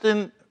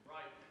twisting.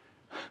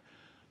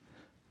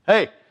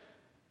 Hey,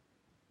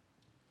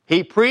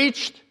 he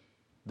preached,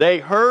 they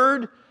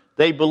heard,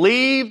 they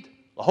believed,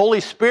 the Holy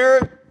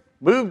Spirit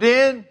moved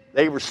in,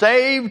 they were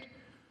saved,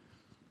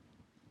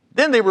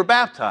 then they were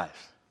baptized.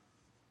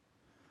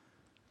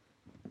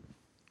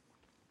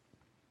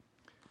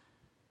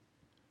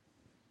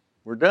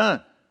 We're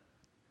done.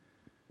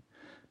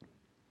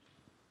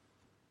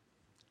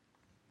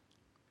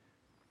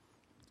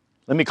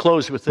 Let me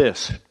close with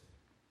this.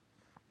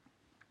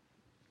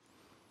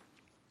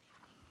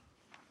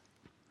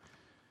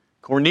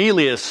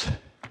 Cornelius,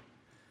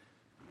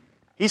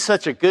 he's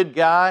such a good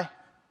guy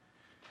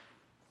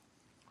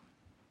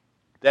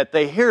that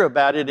they hear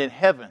about it in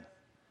heaven.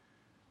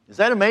 Is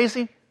that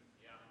amazing?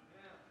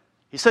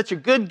 He's such a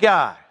good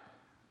guy.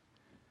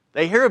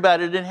 They hear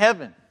about it in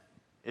heaven.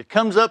 It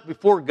comes up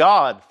before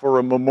God for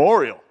a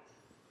memorial.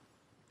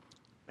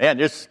 Man,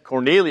 this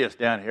Cornelius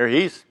down here,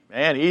 he's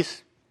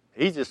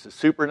just a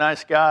super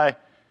nice guy,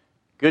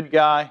 good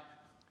guy.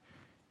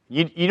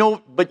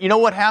 But you know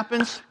what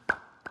happens?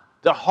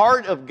 The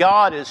heart of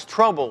God is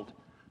troubled.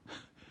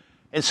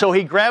 And so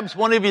he grabs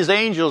one of his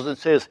angels and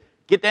says,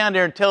 get down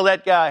there and tell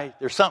that guy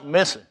there's something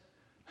missing.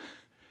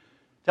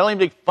 Tell him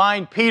to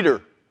find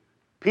Peter.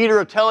 Peter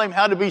will tell him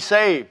how to be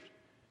saved.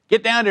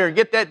 Get down there and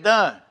get that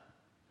done.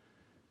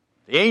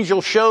 The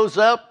angel shows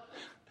up.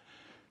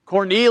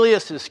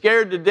 Cornelius is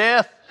scared to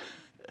death.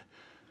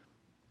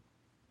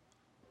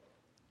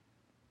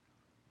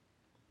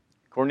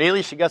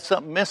 Cornelius, you got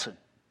something missing.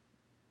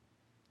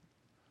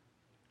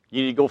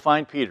 You need to go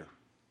find Peter.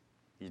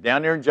 He's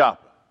down there in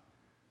Joppa.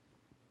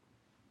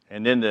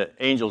 And then the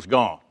angel's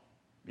gone.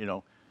 You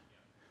know,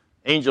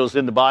 angels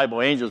in the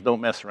Bible, angels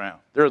don't mess around.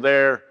 They're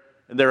there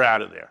and they're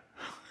out of there.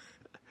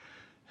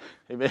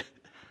 Amen.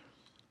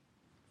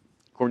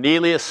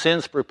 Cornelius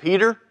sends for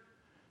Peter.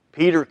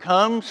 Peter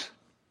comes.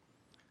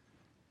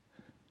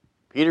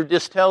 Peter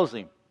just tells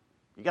him,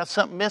 you got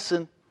something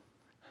missing.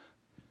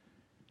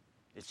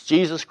 It's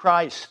Jesus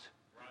Christ.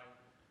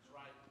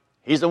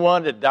 He's the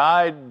one that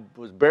died,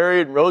 was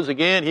buried, and rose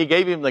again. He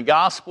gave him the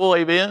gospel,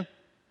 amen.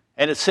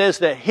 And it says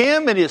that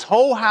him and his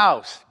whole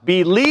house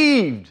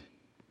believed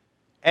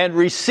and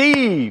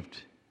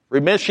received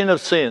remission of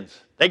sins.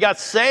 They got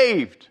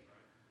saved. Is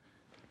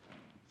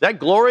that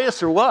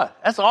glorious or what?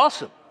 That's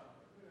awesome.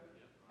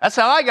 That's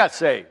how I got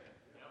saved.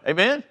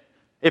 Amen?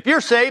 If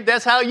you're saved,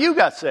 that's how you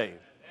got saved.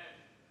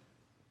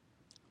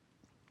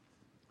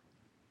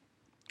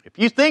 If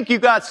you think you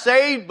got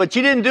saved, but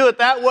you didn't do it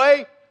that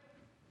way,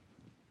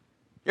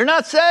 you're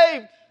not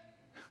saved.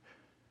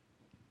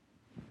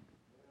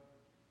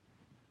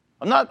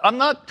 I'm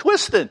not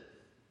twisted.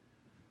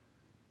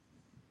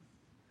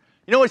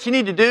 You know what you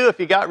need to do if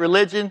you got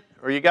religion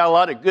or you got a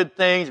lot of good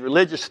things,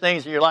 religious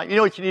things in your life? You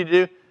know what you need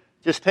to do?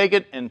 Just take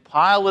it and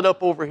pile it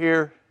up over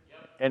here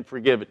and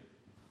forgive it.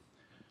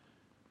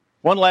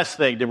 One last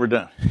thing, then we're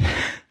done.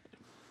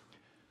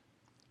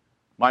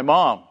 My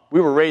mom, we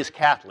were raised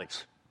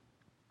Catholics.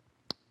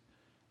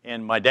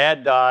 And my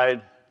dad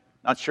died,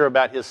 not sure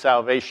about his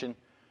salvation.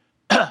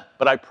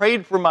 But I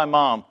prayed for my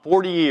mom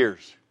 40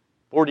 years.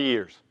 40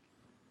 years.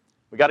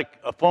 We got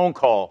a phone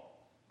call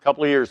a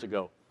couple of years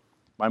ago.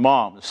 My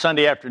mom,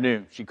 Sunday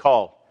afternoon, she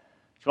called.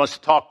 She wants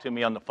to talk to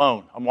me on the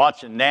phone. I'm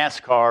watching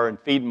NASCAR and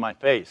feeding my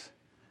face.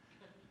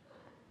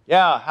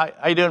 Yeah,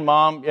 how you doing,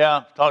 Mom?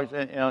 Yeah,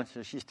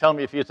 so she's telling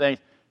me a few things.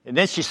 And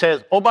then she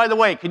says, oh, by the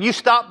way, can you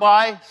stop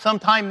by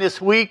sometime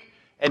this week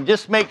and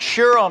just make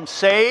sure I'm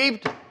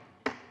saved?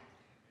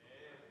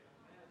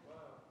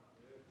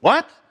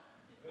 What?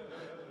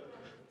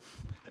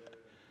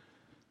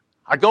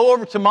 I go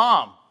over to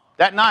Mom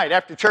that night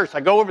after church. I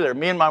go over there.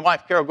 Me and my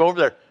wife, Carol, go over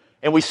there.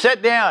 And we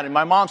sit down, and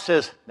my mom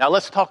says, now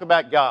let's talk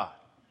about God.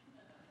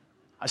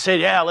 I said,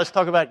 yeah, let's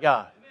talk about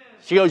God.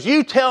 She goes,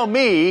 you tell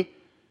me,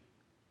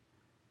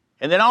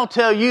 and then I'll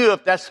tell you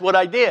if that's what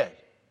I did.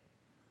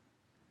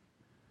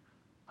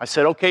 I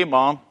said, okay,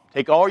 Mom,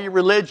 take all your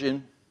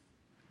religion,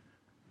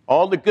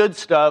 all the good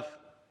stuff,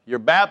 your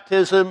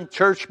baptism,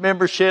 church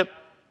membership,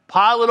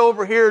 pile it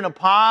over here in a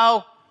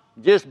pile,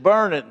 just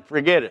burn it and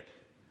forget it.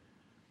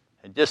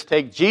 And just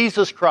take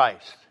Jesus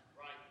Christ,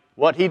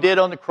 what He did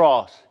on the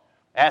cross,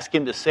 ask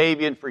Him to save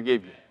you and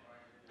forgive you.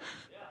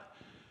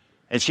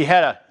 And she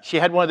had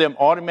one of them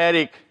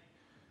automatic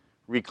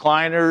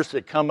recliners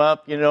that come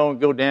up, and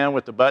go down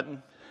with the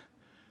button.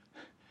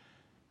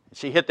 And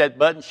she hit that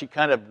button, she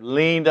kind of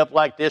leaned up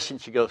like this,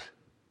 and she goes,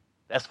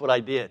 that's what I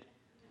did.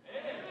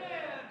 Amen.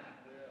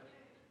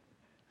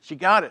 She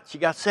got it. She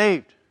got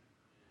saved.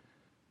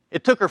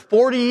 It took her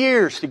 40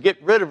 years to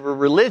get rid of her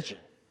religion.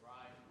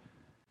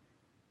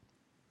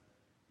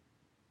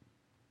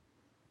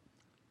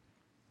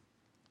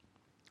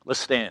 Let's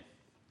stand.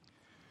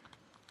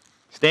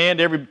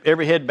 Stand,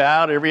 every head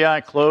bowed, every eye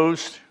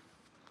closed.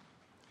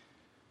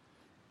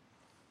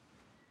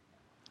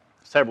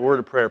 Let's have a word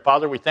of prayer.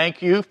 Father, we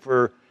thank you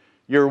for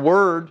your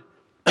word.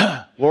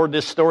 Lord,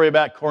 this story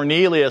about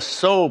Cornelius,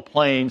 so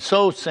plain,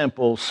 so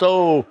simple,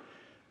 so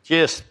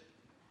just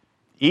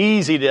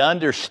easy to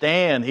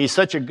understand. He's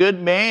such a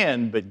good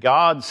man, but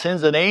God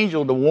sends an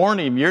angel to warn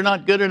him, you're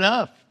not good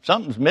enough.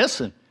 Something's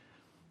missing.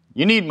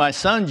 You need my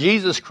son,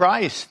 Jesus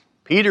Christ.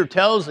 Peter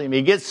tells him,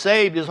 he gets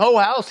saved, his whole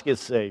house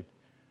gets saved.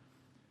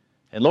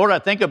 And Lord, I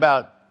think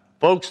about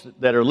folks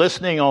that are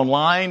listening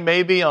online,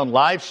 maybe on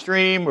live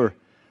stream, or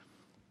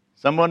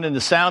someone in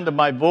the sound of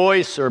my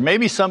voice, or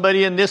maybe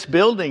somebody in this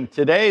building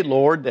today,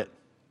 Lord, that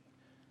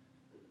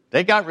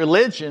they got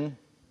religion,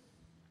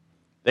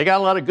 they got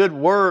a lot of good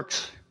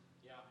works,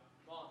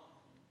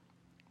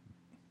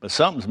 but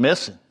something's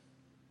missing.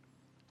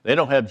 They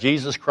don't have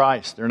Jesus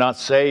Christ. They're not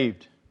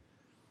saved.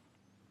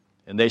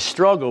 And they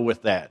struggle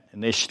with that,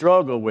 and they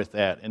struggle with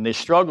that, and they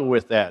struggle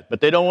with that.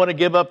 But they don't want to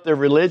give up their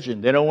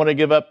religion. They don't want to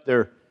give up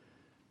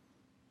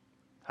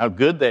how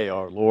good they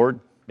are,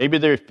 Lord. Maybe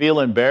they feel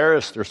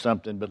embarrassed or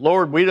something. But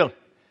Lord, we're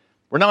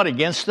not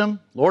against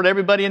them. Lord,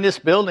 everybody in this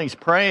building's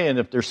praying.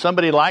 If there's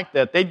somebody like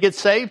that, they'd get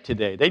saved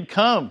today. They'd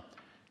come,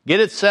 get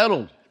it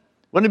settled.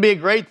 Wouldn't it be a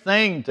great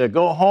thing to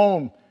go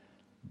home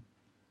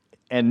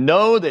and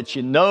know that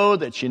you know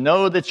that you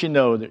know that you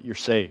know that you're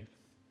saved?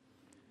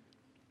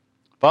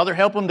 Father,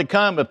 help them to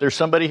come if there's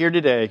somebody here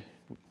today.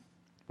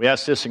 We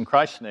ask this in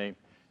Christ's name.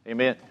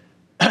 Amen.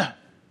 If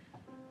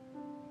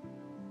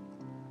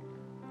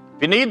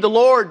you need the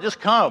Lord, just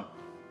come.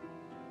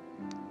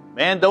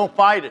 Man, don't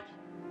fight it.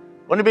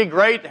 Wouldn't it be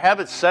great to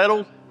have it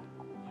settled?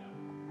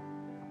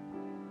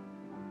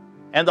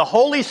 And the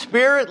Holy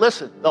Spirit,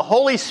 listen, the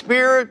Holy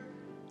Spirit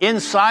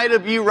inside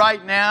of you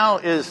right now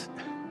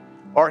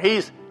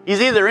he's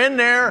either in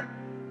there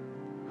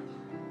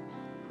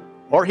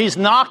or He's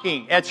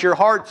knocking at your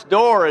heart's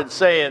door and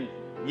saying,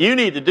 you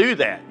need to do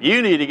that.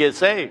 You need to get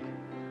saved.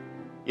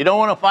 You don't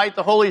want to fight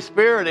the Holy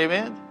Spirit,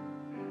 amen?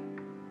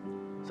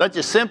 Such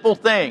a simple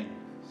thing.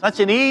 Such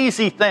an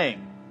easy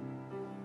thing.